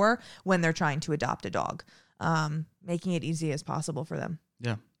look for when they're trying to adopt a dog, making it easy as possible for them.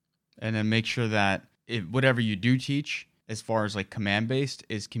 Yeah. And then make sure that whatever you do teach, as far as like command based,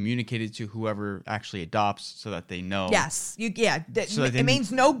 is communicated to whoever actually adopts so that they know. Yes. So it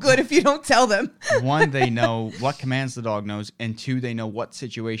means no good if you don't tell them. One, they know what commands the dog knows, and two, they know what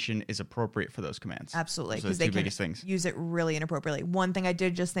situation is appropriate for those commands. Absolutely. Those are the two biggest things. Use it really inappropriately. One thing I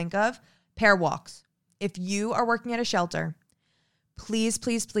did just think of, pair walks. If you are working at a shelter, please,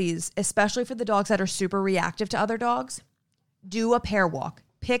 please, please, especially for the dogs that are super reactive to other dogs, do a pair walk.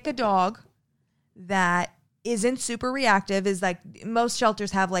 Pick a dog that isn't super reactive. Is like most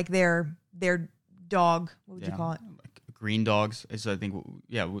shelters have like their dog. What would you call it? Like green dogs is I think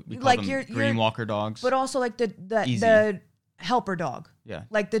we call like them green walker dogs. But also like the helper dog. Yeah.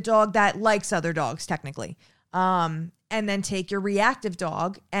 Like the dog that likes other dogs technically. And then take your reactive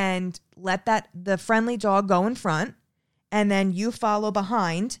dog and let the friendly dog go in front, and then you follow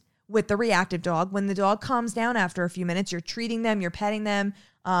behind with the reactive dog. When the dog calms down after a few minutes, you're treating them, you're petting them.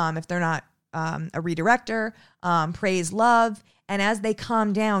 If they're not a redirector, praise, love. And as they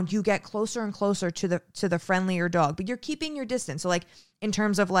calm down, you get closer and closer to the friendlier dog, but you're keeping your distance. So like in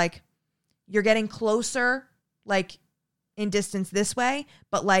terms of like, you're getting closer, like in distance this way,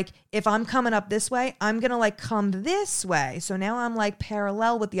 but like if I'm coming up this way, I'm going to like come this way. So now I'm like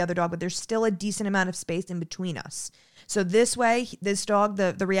parallel with the other dog, but there's still a decent amount of space in between us. So this way, this dog,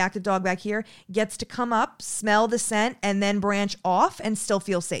 the reactive dog back here, gets to come up, smell the scent, and then branch off and still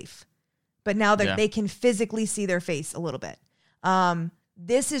feel safe. But now that they can physically see their face a little bit.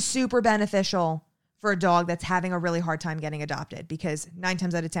 This is super beneficial for a dog that's having a really hard time getting adopted because 9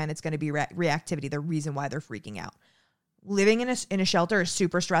 times out of 10, it's going to be reactivity, the reason why they're freaking out. Living in a shelter is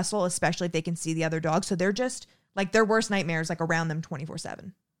super stressful, especially if they can see the other dog. So they're just like their worst nightmares like around them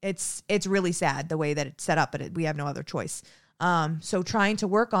 24/7. It's really sad the way that it's set up, but we have no other choice. So trying to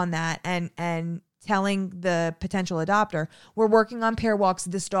work on that and telling the potential adopter, we're working on pair walks.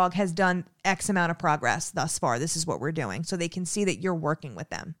 This dog has done X amount of progress thus far. This is what we're doing. So they can see that you're working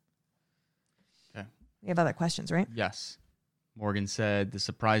with them. Okay. We have other questions, right? Yes. Morgan said, the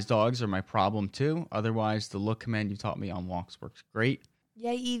surprise dogs are my problem too. Otherwise, the look command you taught me on walks works great.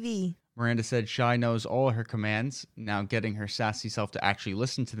 Yay, Evie. Miranda said, Shy knows all her commands. Now getting her sassy self to actually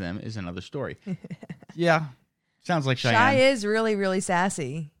listen to them is another story. Yeah. Sounds like Cheyenne. Shy is really, really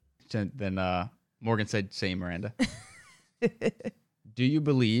sassy. Then Morgan said, same, Miranda. Do you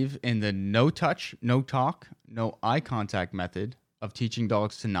believe in the no touch, no talk, no eye contact method of teaching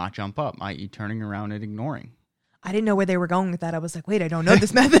dogs to not jump up, i.e. turning around and ignoring? I didn't know where they were going with that. I was like, wait, I don't know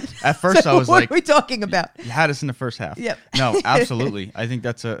this method. At first, I was what like, are we talking about? You had us in the first half. Yep. No, absolutely. I think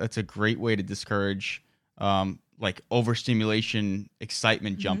that's a great way to discourage like overstimulation,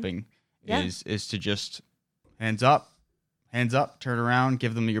 excitement jumping is to just hands up, turn around,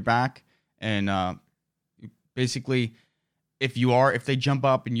 give them your back. And basically, if they jump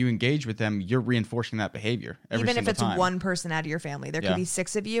up and you engage with them, you're reinforcing that behavior every Even single if it's time. one person out of your family. There could be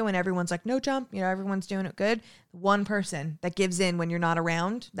 6 of you and everyone's like, no jump. Everyone's doing it good. One person that gives in when you're not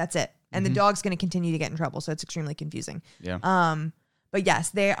around, that's it. And the dog's going to continue to get in trouble. So it's extremely confusing. Yeah. But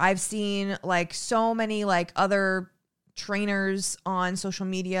yes, I've seen like so many like other trainers on social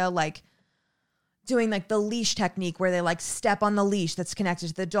media, like doing like the leash technique where they like step on the leash that's connected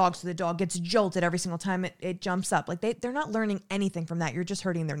to the dog, so the dog gets jolted every single time it jumps up. Like they're not learning anything from that. You're just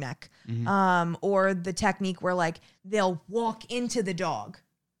hurting their neck. Or the technique where like they'll walk into the dog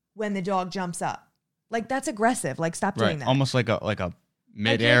when the dog jumps up. Like that's aggressive. Like stop doing that. Almost like a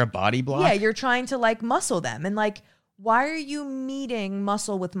midair body block. Yeah, you're trying to like muscle them, and like why are you meeting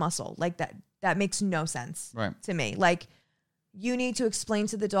muscle with muscle like that? That makes no sense to me. Like you need to explain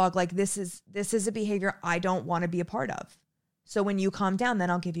to the dog like this is a behavior I don't want to be a part of. So when you calm down, then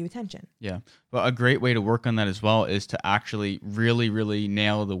I'll give you attention. Yeah. But a great way to work on that as well is to actually really, really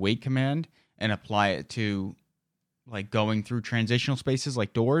nail the wait command and apply it to like going through transitional spaces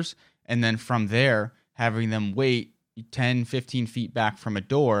like doors. And then from there, having them wait 10, 15 feet back from a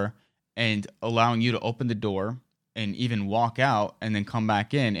door and allowing you to open the door and even walk out and then come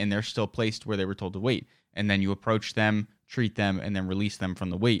back in, and they're still placed where they were told to wait. And then you approach them, treat them, and then release them from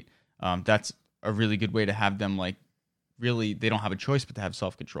the wait. That's a really good way to have them like really, they don't have a choice but to have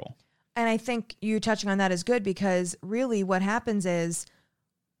self-control. And I think you touching on that is good, because really what happens is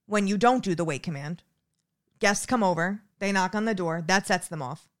when you don't do the wait command, guests come over, they knock on the door, that sets them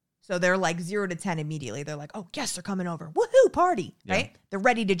off. So they're like 0 to 10 immediately. They're like, oh, guests are coming over. Woohoo, party, right? They're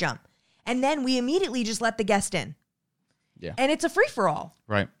ready to jump. And then we immediately just let the guest in. Yeah. And it's a free-for-all.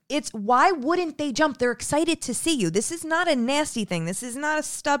 Right. It's why wouldn't they jump? They're excited to see you. This is not a nasty thing. This is not a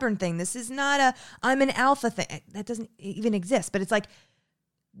stubborn thing. This is not a I'm an alpha thing. That doesn't even exist. But it's like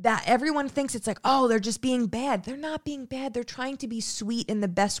that everyone thinks it's like, oh, they're just being bad. They're not being bad. They're trying to be sweet in the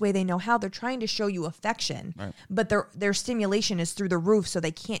best way they know how. They're trying to show you affection. Right. But their stimulation is through the roof, so they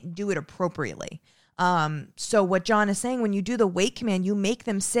can't do it appropriately. So what John is saying, when you do the wait command, you make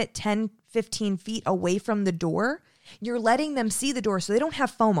them sit 10, 15 feet away from the door. You're letting them see the door, so they don't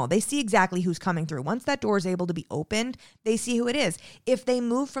have FOMO. They see exactly who's coming through. Once that door is able to be opened, they see who it is. If they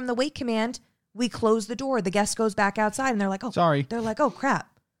move from the wait command, we close the door. The guest goes back outside, and they're like, oh, sorry. They're like, oh, crap.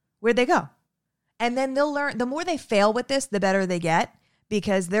 Where'd they go? And then they'll learn. The more they fail with this, the better they get,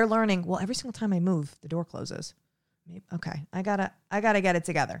 because they're learning, well, every single time I move, the door closes. Okay, I gotta get it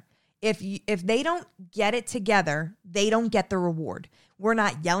together. If they don't get it together, they don't get the reward. We're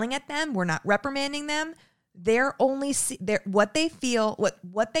not yelling at them. We're not reprimanding them. They're only what they feel,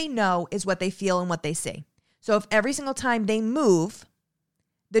 what they know is what they feel and what they see. So if every single time they move,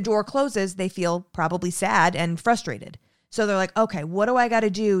 the door closes, they feel probably sad and frustrated. So they're like, okay, what do I got to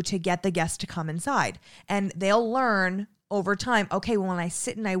do to get the guest to come inside? And they'll learn over time, okay, well, when I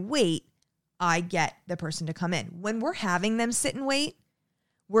sit and I wait, I get the person to come in. When we're having them sit and wait,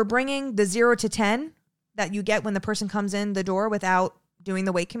 we're bringing the 0 to 10 that you get when the person comes in the door without doing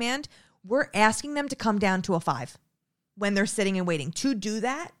the wait command. We're asking them to come down to a 5 when they're sitting and waiting. To do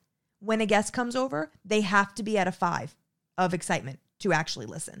that, when a guest comes over, they have to be at a 5 of excitement to actually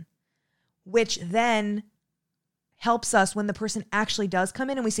listen, which then helps us when the person actually does come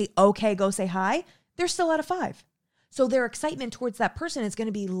in and we say, okay, go say hi, they're still at a 5. So their excitement towards that person is going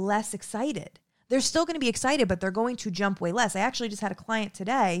to be less excited. They're still going to be excited, but they're going to jump way less. I actually just had a client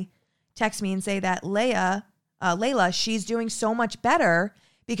today text me and say that Layla, she's doing so much better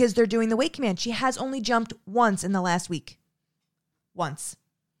because they're doing the wait command. She has only jumped once in the last week. Once.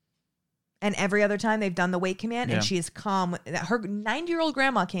 And every other time they've done the wait command, and she is calm. Her 90-year-old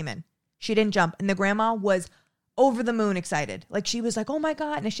grandma came in. She didn't jump. And the grandma was over the moon excited. Like, she was like, oh my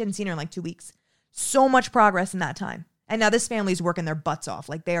God. And she hadn't seen her in like 2 weeks. So much progress in that time. And now this family's working their butts off.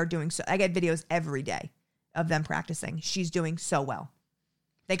 Like, they are doing so. I get videos every day of them practicing. She's doing so well.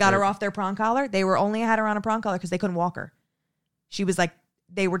 They got her off their prong collar. They were only had her on a prong collar because they couldn't walk her. She was like,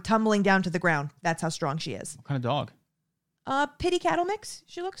 they were tumbling down to the ground. That's how strong she is. What kind of dog? Pitty cattle mix.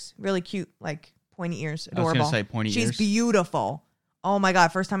 She looks really cute, like pointy ears, adorable. I was gonna say pointy ears. She's beautiful. Oh my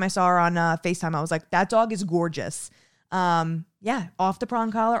God! First time I saw her on FaceTime, I was like, that dog is gorgeous. Yeah, off the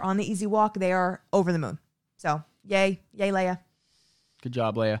prong collar, on the easy walk, they are over the moon. So yay, Leia. Good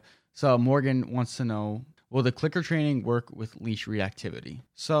job, Leia. So Morgan wants to know, will the clicker training work with leash reactivity?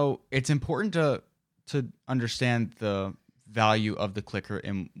 So it's important to understand the value of the clicker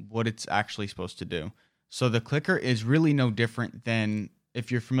and what it's actually supposed to do. So the clicker is really no different than,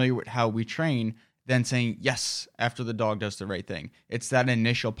 if you're familiar with how we train, than saying yes after the dog does the right thing. It's that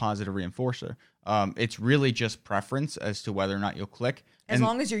initial positive reinforcer. It's really just preference as to whether or not you'll click. As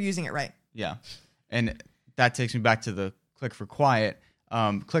long as you're using it right. Yeah. And that takes me back to the click for quiet.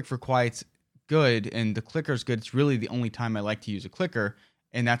 Click for quiet's good, and the clicker's good. It's really the only time I like to use a clicker,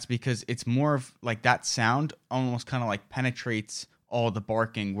 and that's because it's more of like that sound almost kind of like penetrates all the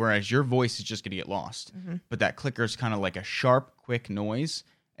barking, whereas your voice is just going to get lost. Mm-hmm. But that clicker is kind of like a sharp, quick noise,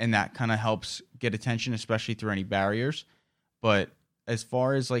 and that kind of helps get attention, especially through any barriers. But as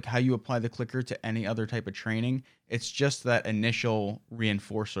far as like how you apply the clicker to any other type of training, it's just that initial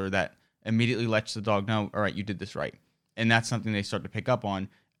reinforcer that immediately lets the dog know, all right, you did this right. And that's something they start to pick up on.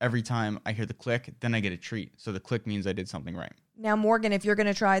 Every time I hear the click, then I get a treat. So the click means I did something right. Now, Morgan, if you're going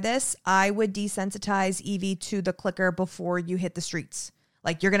to try this, I would desensitize Evie to the clicker before you hit the streets.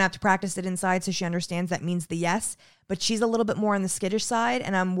 Like, you're going to have to practice it inside so she understands that means the yes. But she's a little bit more on the skittish side,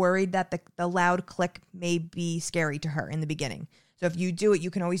 and I'm worried that the loud click may be scary to her in the beginning. So if you do it, you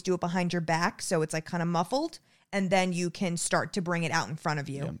can always do it behind your back so it's like kind of muffled, and then you can start to bring it out in front of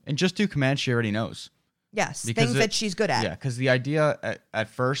you. Yeah. And just do commands she already knows. Yes, things that she's good at. Yeah, because the idea at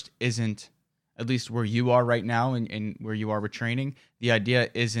first isn't, at least where you are right now and where you are with training, the idea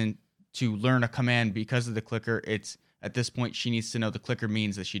isn't to learn a command because of the clicker. It's at this point she needs to know the clicker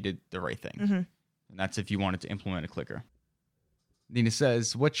means that she did the right thing. Mm-hmm. And that's if you wanted to implement a clicker. Nina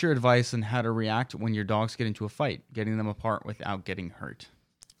says, what's your advice on how to react when your dogs get into a fight, getting them apart without getting hurt?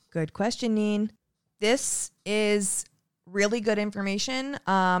 Good question, Neen. This is really good information.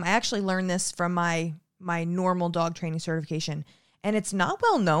 I actually learned this from my normal dog training certification, and it's not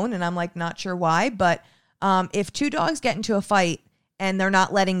well known, and I'm like not sure why, but if two dogs get into a fight and they're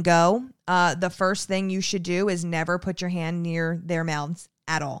not letting go, the first thing you should do is never put your hand near their mouths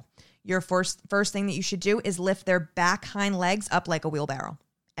at all. Your first thing that you should do is lift their back hind legs up like a wheelbarrow,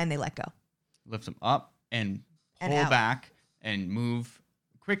 and they let go. Lift them up and pull out. back and move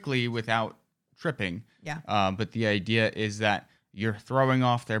quickly without tripping. Yeah. But the idea is that you're throwing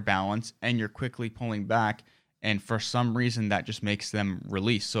off their balance and you're quickly pulling back. And for some reason, that just makes them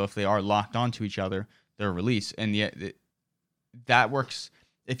release. So if they are locked onto each other, they're released. And yet that works.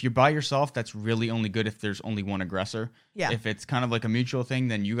 If you're by yourself, that's really only good if there's only one aggressor. Yeah. If it's kind of like a mutual thing,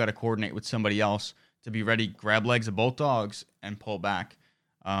 then you got to coordinate with somebody else to be ready, grab legs of both dogs and pull back.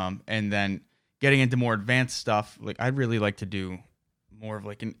 And then getting into more advanced stuff, like I'd really like to do more of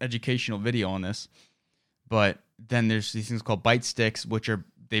like an educational video on this. But then there's these things called bite sticks, which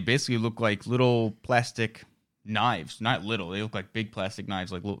they basically look like little plastic knives. Not little, they look like big plastic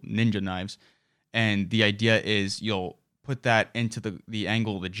knives, like little ninja knives. And the idea is you'll put that into the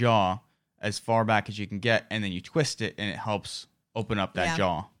angle of the jaw as far back as you can get, and then you twist it, and it helps open up that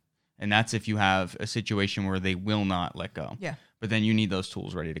jaw. And that's if you have a situation where they will not let go. Yeah. But then you need those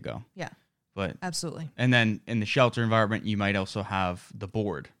tools ready to go. Yeah. But Absolutely. And then in the shelter environment, you might also have the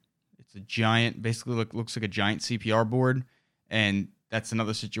board. It's a giant, basically looks like a giant CPR board. And that's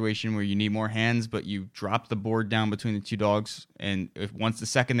another situation where you need more hands, but you drop the board down between the two dogs. And once the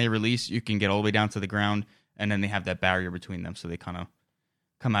second they release, you can get all the way down to the ground. And then they have that barrier between them. So they kind of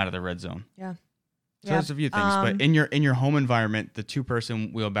come out of the red zone. Yeah. So there's a few things. But in your home environment, the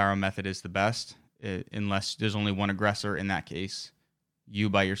 2-person wheelbarrow method is the best. Unless there's only one aggressor. In that case, you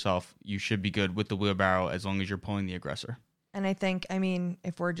by yourself, you should be good with the wheelbarrow as long as you're pulling the aggressor. And I think,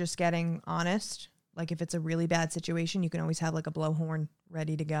 if we're just getting honest, like if it's a really bad situation, you can always have like a blowhorn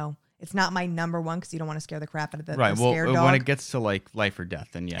ready to go. It's not my number one because you don't want to scare the crap out of the scared dog. When it gets to like life or death,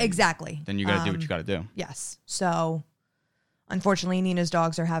 then yeah. Exactly. Then you got to do what you got to do. Yes. So unfortunately, Nina's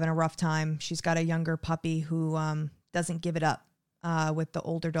dogs are having a rough time. She's got a younger puppy who doesn't give it up with the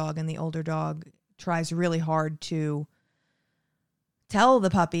older dog, and the older dog tries really hard to tell the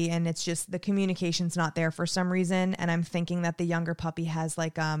puppy, and it's just the communication's not there for some reason. And I'm thinking that the younger puppy has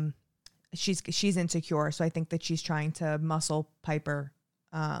like she's insecure, so I think that she's trying to muscle Piper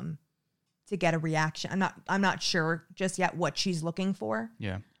to get a reaction. I'm not sure just yet what she's looking for.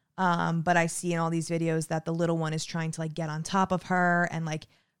 Yeah. But I see in all these videos that the little one is trying to like get on top of her, and like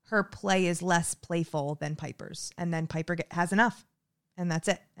her play is less playful than Piper's, and then Piper has enough, and that's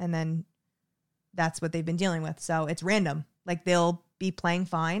it. And then that's what they've been dealing with. So it's random. Like they'll be playing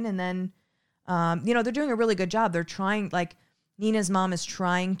fine, and then they're doing a really good job. They're trying, like Nina's mom is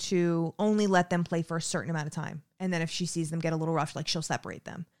trying to only let them play for a certain amount of time, and then if she sees them get a little rough, like she'll separate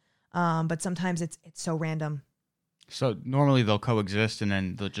them. But sometimes it's so random. So normally they'll coexist, and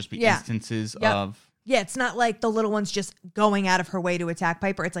then there'll just be instances of. Yeah, it's not like the little one's just going out of her way to attack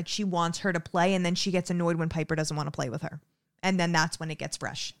Piper. It's like she wants her to play, and then she gets annoyed when Piper doesn't want to play with her, and then that's when it gets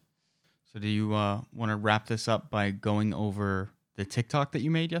fresh. So do you want to wrap this up by going over the TikTok that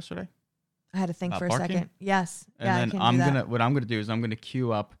you made yesterday? I had to think for a barking? second. Yes. And then what I'm gonna do is I'm gonna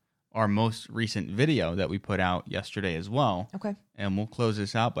queue up our most recent video that we put out yesterday as well. Okay. And we'll close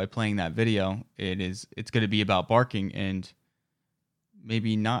this out by playing that video. It's gonna be about barking, and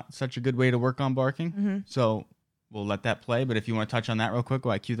maybe not such a good way to work on barking. Mm-hmm. So we'll let that play. But if you want to touch on that real quick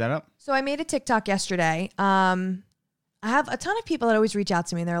while I cue that up. So I made a TikTok yesterday. I have a ton of people that always reach out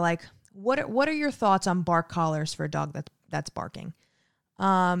to me. They're like, what are your thoughts on bark collars for a dog that's barking?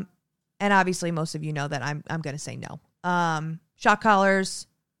 And obviously most of you know that I'm going to say no. shock collars,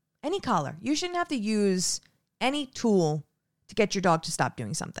 any collar. You shouldn't have to use any tool to get your dog to stop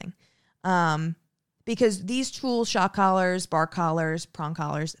doing something. Because these tools, shock collars, bark collars, prong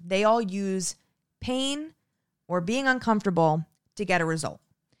collars, they all use pain or being uncomfortable to get a result.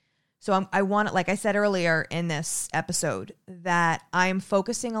 So I want, like I said earlier in this episode, that I'm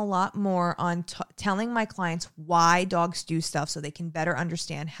focusing a lot more on telling my clients why dogs do stuff so they can better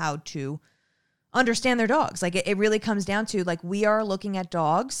understand how to understand their dogs. Like it really comes down to, like, we are looking at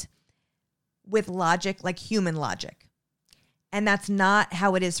dogs with logic, like human logic. And that's not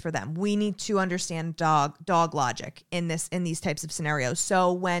how it is for them. We need to understand dog logic in these types of scenarios.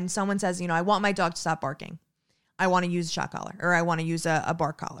 So when someone says, I want my dog to stop barking, I want to use a shock collar, or I want to use a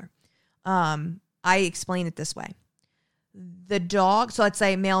bark collar. I explain it this way. The dog, so let's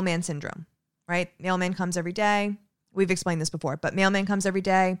say mailman syndrome, right? Mailman comes every day. We've explained this before, but mailman comes every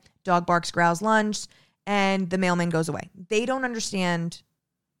day, dog barks, growls, lunges, and the mailman goes away. They don't understand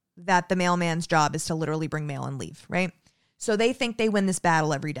that the mailman's job is to literally bring mail and leave, right? So they think they win this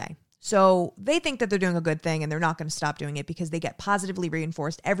battle every day. So they think that they're doing a good thing and they're not going to stop doing it because they get positively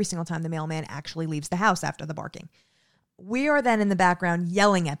reinforced every single time the mailman actually leaves the house after the barking. We are then in the background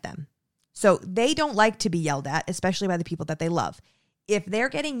yelling at them. So they don't like to be yelled at, especially by the people that they love. If they're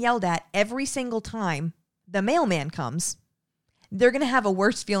getting yelled at every single time the mailman comes, they're going to have a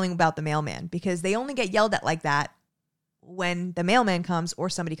worse feeling about the mailman because they only get yelled at like that when the mailman comes or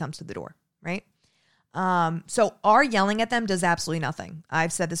somebody comes to the door, right? So our yelling at them does absolutely nothing.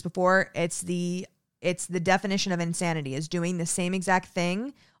 I've said this before. It's the definition of insanity, is doing the same exact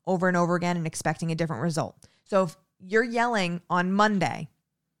thing over and over again and expecting a different result. So if you're yelling on Monday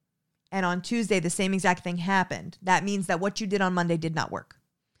and on Tuesday the same exact thing happened, that means that what you did on Monday did not work.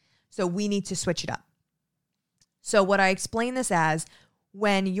 So we need to switch it up. So what I explain this as,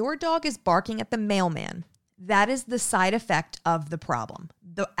 when your dog is barking at the mailman, that is the side effect of the problem.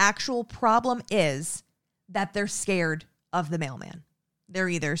 The actual problem is that they're scared of the mailman. They're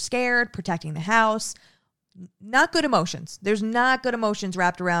either scared, protecting the house, not good emotions. There's not good emotions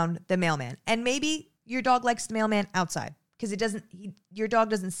wrapped around the mailman. And maybe your dog likes the mailman outside because your dog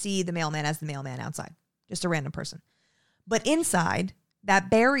doesn't see the mailman as the mailman outside, just a random person. But inside, that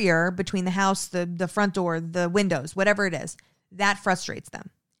barrier between the house, the front door, the windows, whatever it is, that frustrates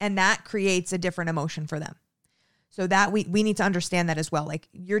them. And that creates a different emotion for them. So that we need to understand that as well. Like,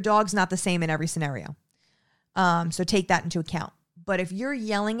 your dog's not the same in every scenario. So take that into account. But if you're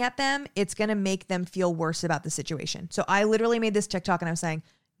yelling at them, it's going to make them feel worse about the situation. So I literally made this TikTok and I was saying,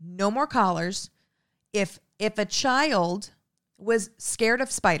 no more collars. If a child was scared of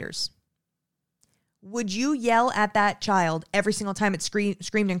spiders, would you yell at that child every single time it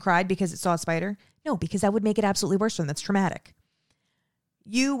screamed and cried because it saw a spider? No, because that would make it absolutely worse for them. That's traumatic.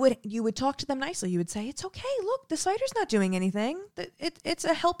 You would talk to them nicely. You would say, it's okay. Look, the spider's not doing anything. It's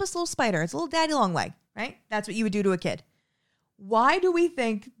a helpless little spider. It's a little daddy long leg, right? That's what you would do to a kid. Why do we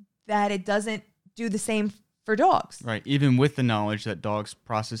think that it doesn't do the same for dogs? Right. Even with the knowledge that dogs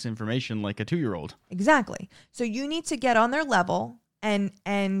process information like a 2-year-old. Exactly. So you need to get on their level and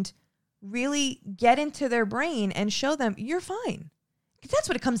really get into their brain and show them you're fine. Because that's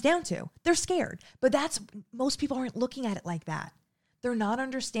what it comes down to. They're scared. But most people aren't looking at it like that. They're not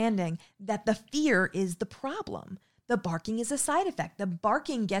understanding that the fear is the problem. The barking is a side effect. The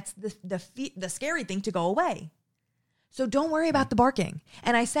barking gets the scary thing to go away. So don't worry about the barking.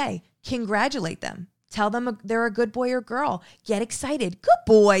 And I say, congratulate them. Tell them they're a good boy or girl. Get excited. Good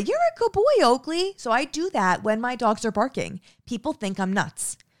boy. You're a good boy, Oakley. So I do that when my dogs are barking. People think I'm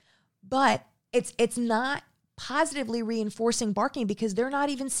nuts. But it's not positively reinforcing barking because they're not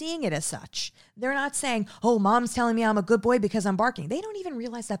even seeing it as such. They're not saying, oh, mom's telling me I'm a good boy because I'm barking. They don't even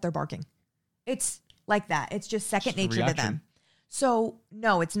realize that they're barking. It's like that. It's just second nature to them. So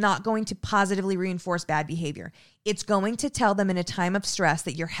no, it's not going to positively reinforce bad behavior. It's going to tell them in a time of stress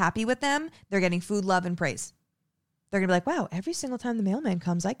that you're happy with them. They're getting food, love, and praise. They're going to be like, wow, every single time the mailman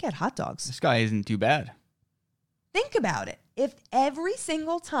comes, I get hot dogs. This guy isn't too bad. Think about it. If every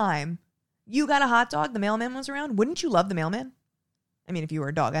single time you got a hot dog, the mailman was around, wouldn't you love the mailman? I mean, if you were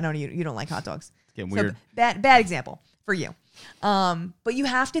a dog, I know you don't like hot dogs. It's getting weird. Bad example for you. But you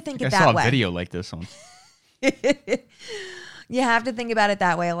have to think it that way. I saw a video like this one. You have to think about it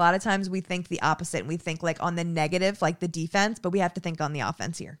that way. A lot of times we think the opposite. And we think like on the negative, like the defense, but we have to think on the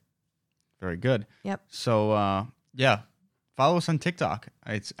offense here. Very good. Yep. So, yeah, follow us on TikTok.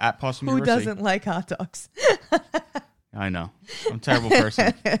 It's at Possum Who University. doesn't like hot dogs? I know. I'm a terrible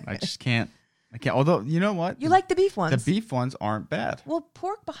person. I can't. Although, you know what? You like the beef ones. The beef ones aren't bad. Well,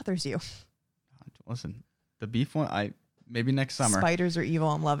 pork bothers you. Listen, the beef one, maybe next summer. Spiders are evil.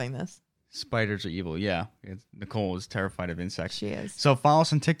 I'm loving this. Spiders are evil. Yeah. Nicole is terrified of insects. She is. So follow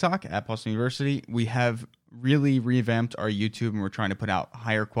us on TikTok at Boston University. We have really revamped our YouTube, and we're trying to put out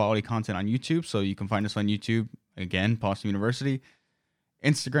higher quality content on YouTube. So you can find us on YouTube, again, Boston University,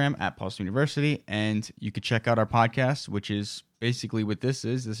 Instagram at Boston University, and you could check out our podcast, which is basically what this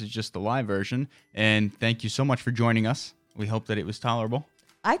is. This is just the live version. And thank you so much for joining us. We hope that it was tolerable.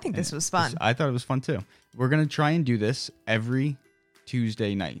 I think this was fun. I thought it was fun too. We're going to try and do this every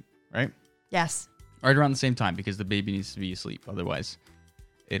Tuesday night, right? Yes. Right around the same time, because the baby needs to be asleep. Otherwise,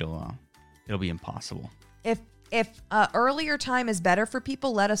 it'll be impossible. If earlier time is better for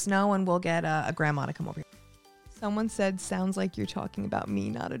people, let us know and we'll get a grandma to come over here. Someone said, sounds like you're talking about me,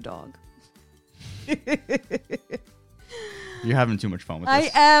 not a dog. You're having too much fun with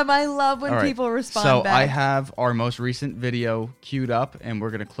this. I am. I love when All right. people respond So back. I have our most recent video queued up, and we're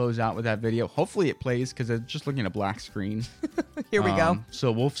going to close out with that video. Hopefully it plays, because it's just looking at a black screen. Here we go.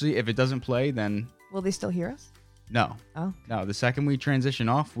 So we'll see. If it doesn't play, then Will they still hear us? no. Oh. No, the second we transition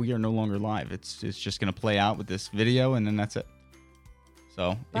off, we are no longer live. It's just going to play out with this video, and then that's it.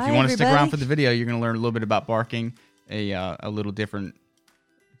 So if Bye, you want to stick everybody. around for the video, you're going to learn a little bit about barking, a little different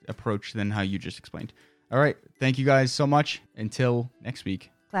approach than how you just explained. All right. Thank you guys so much. Until next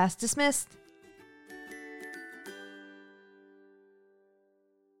week. Class dismissed.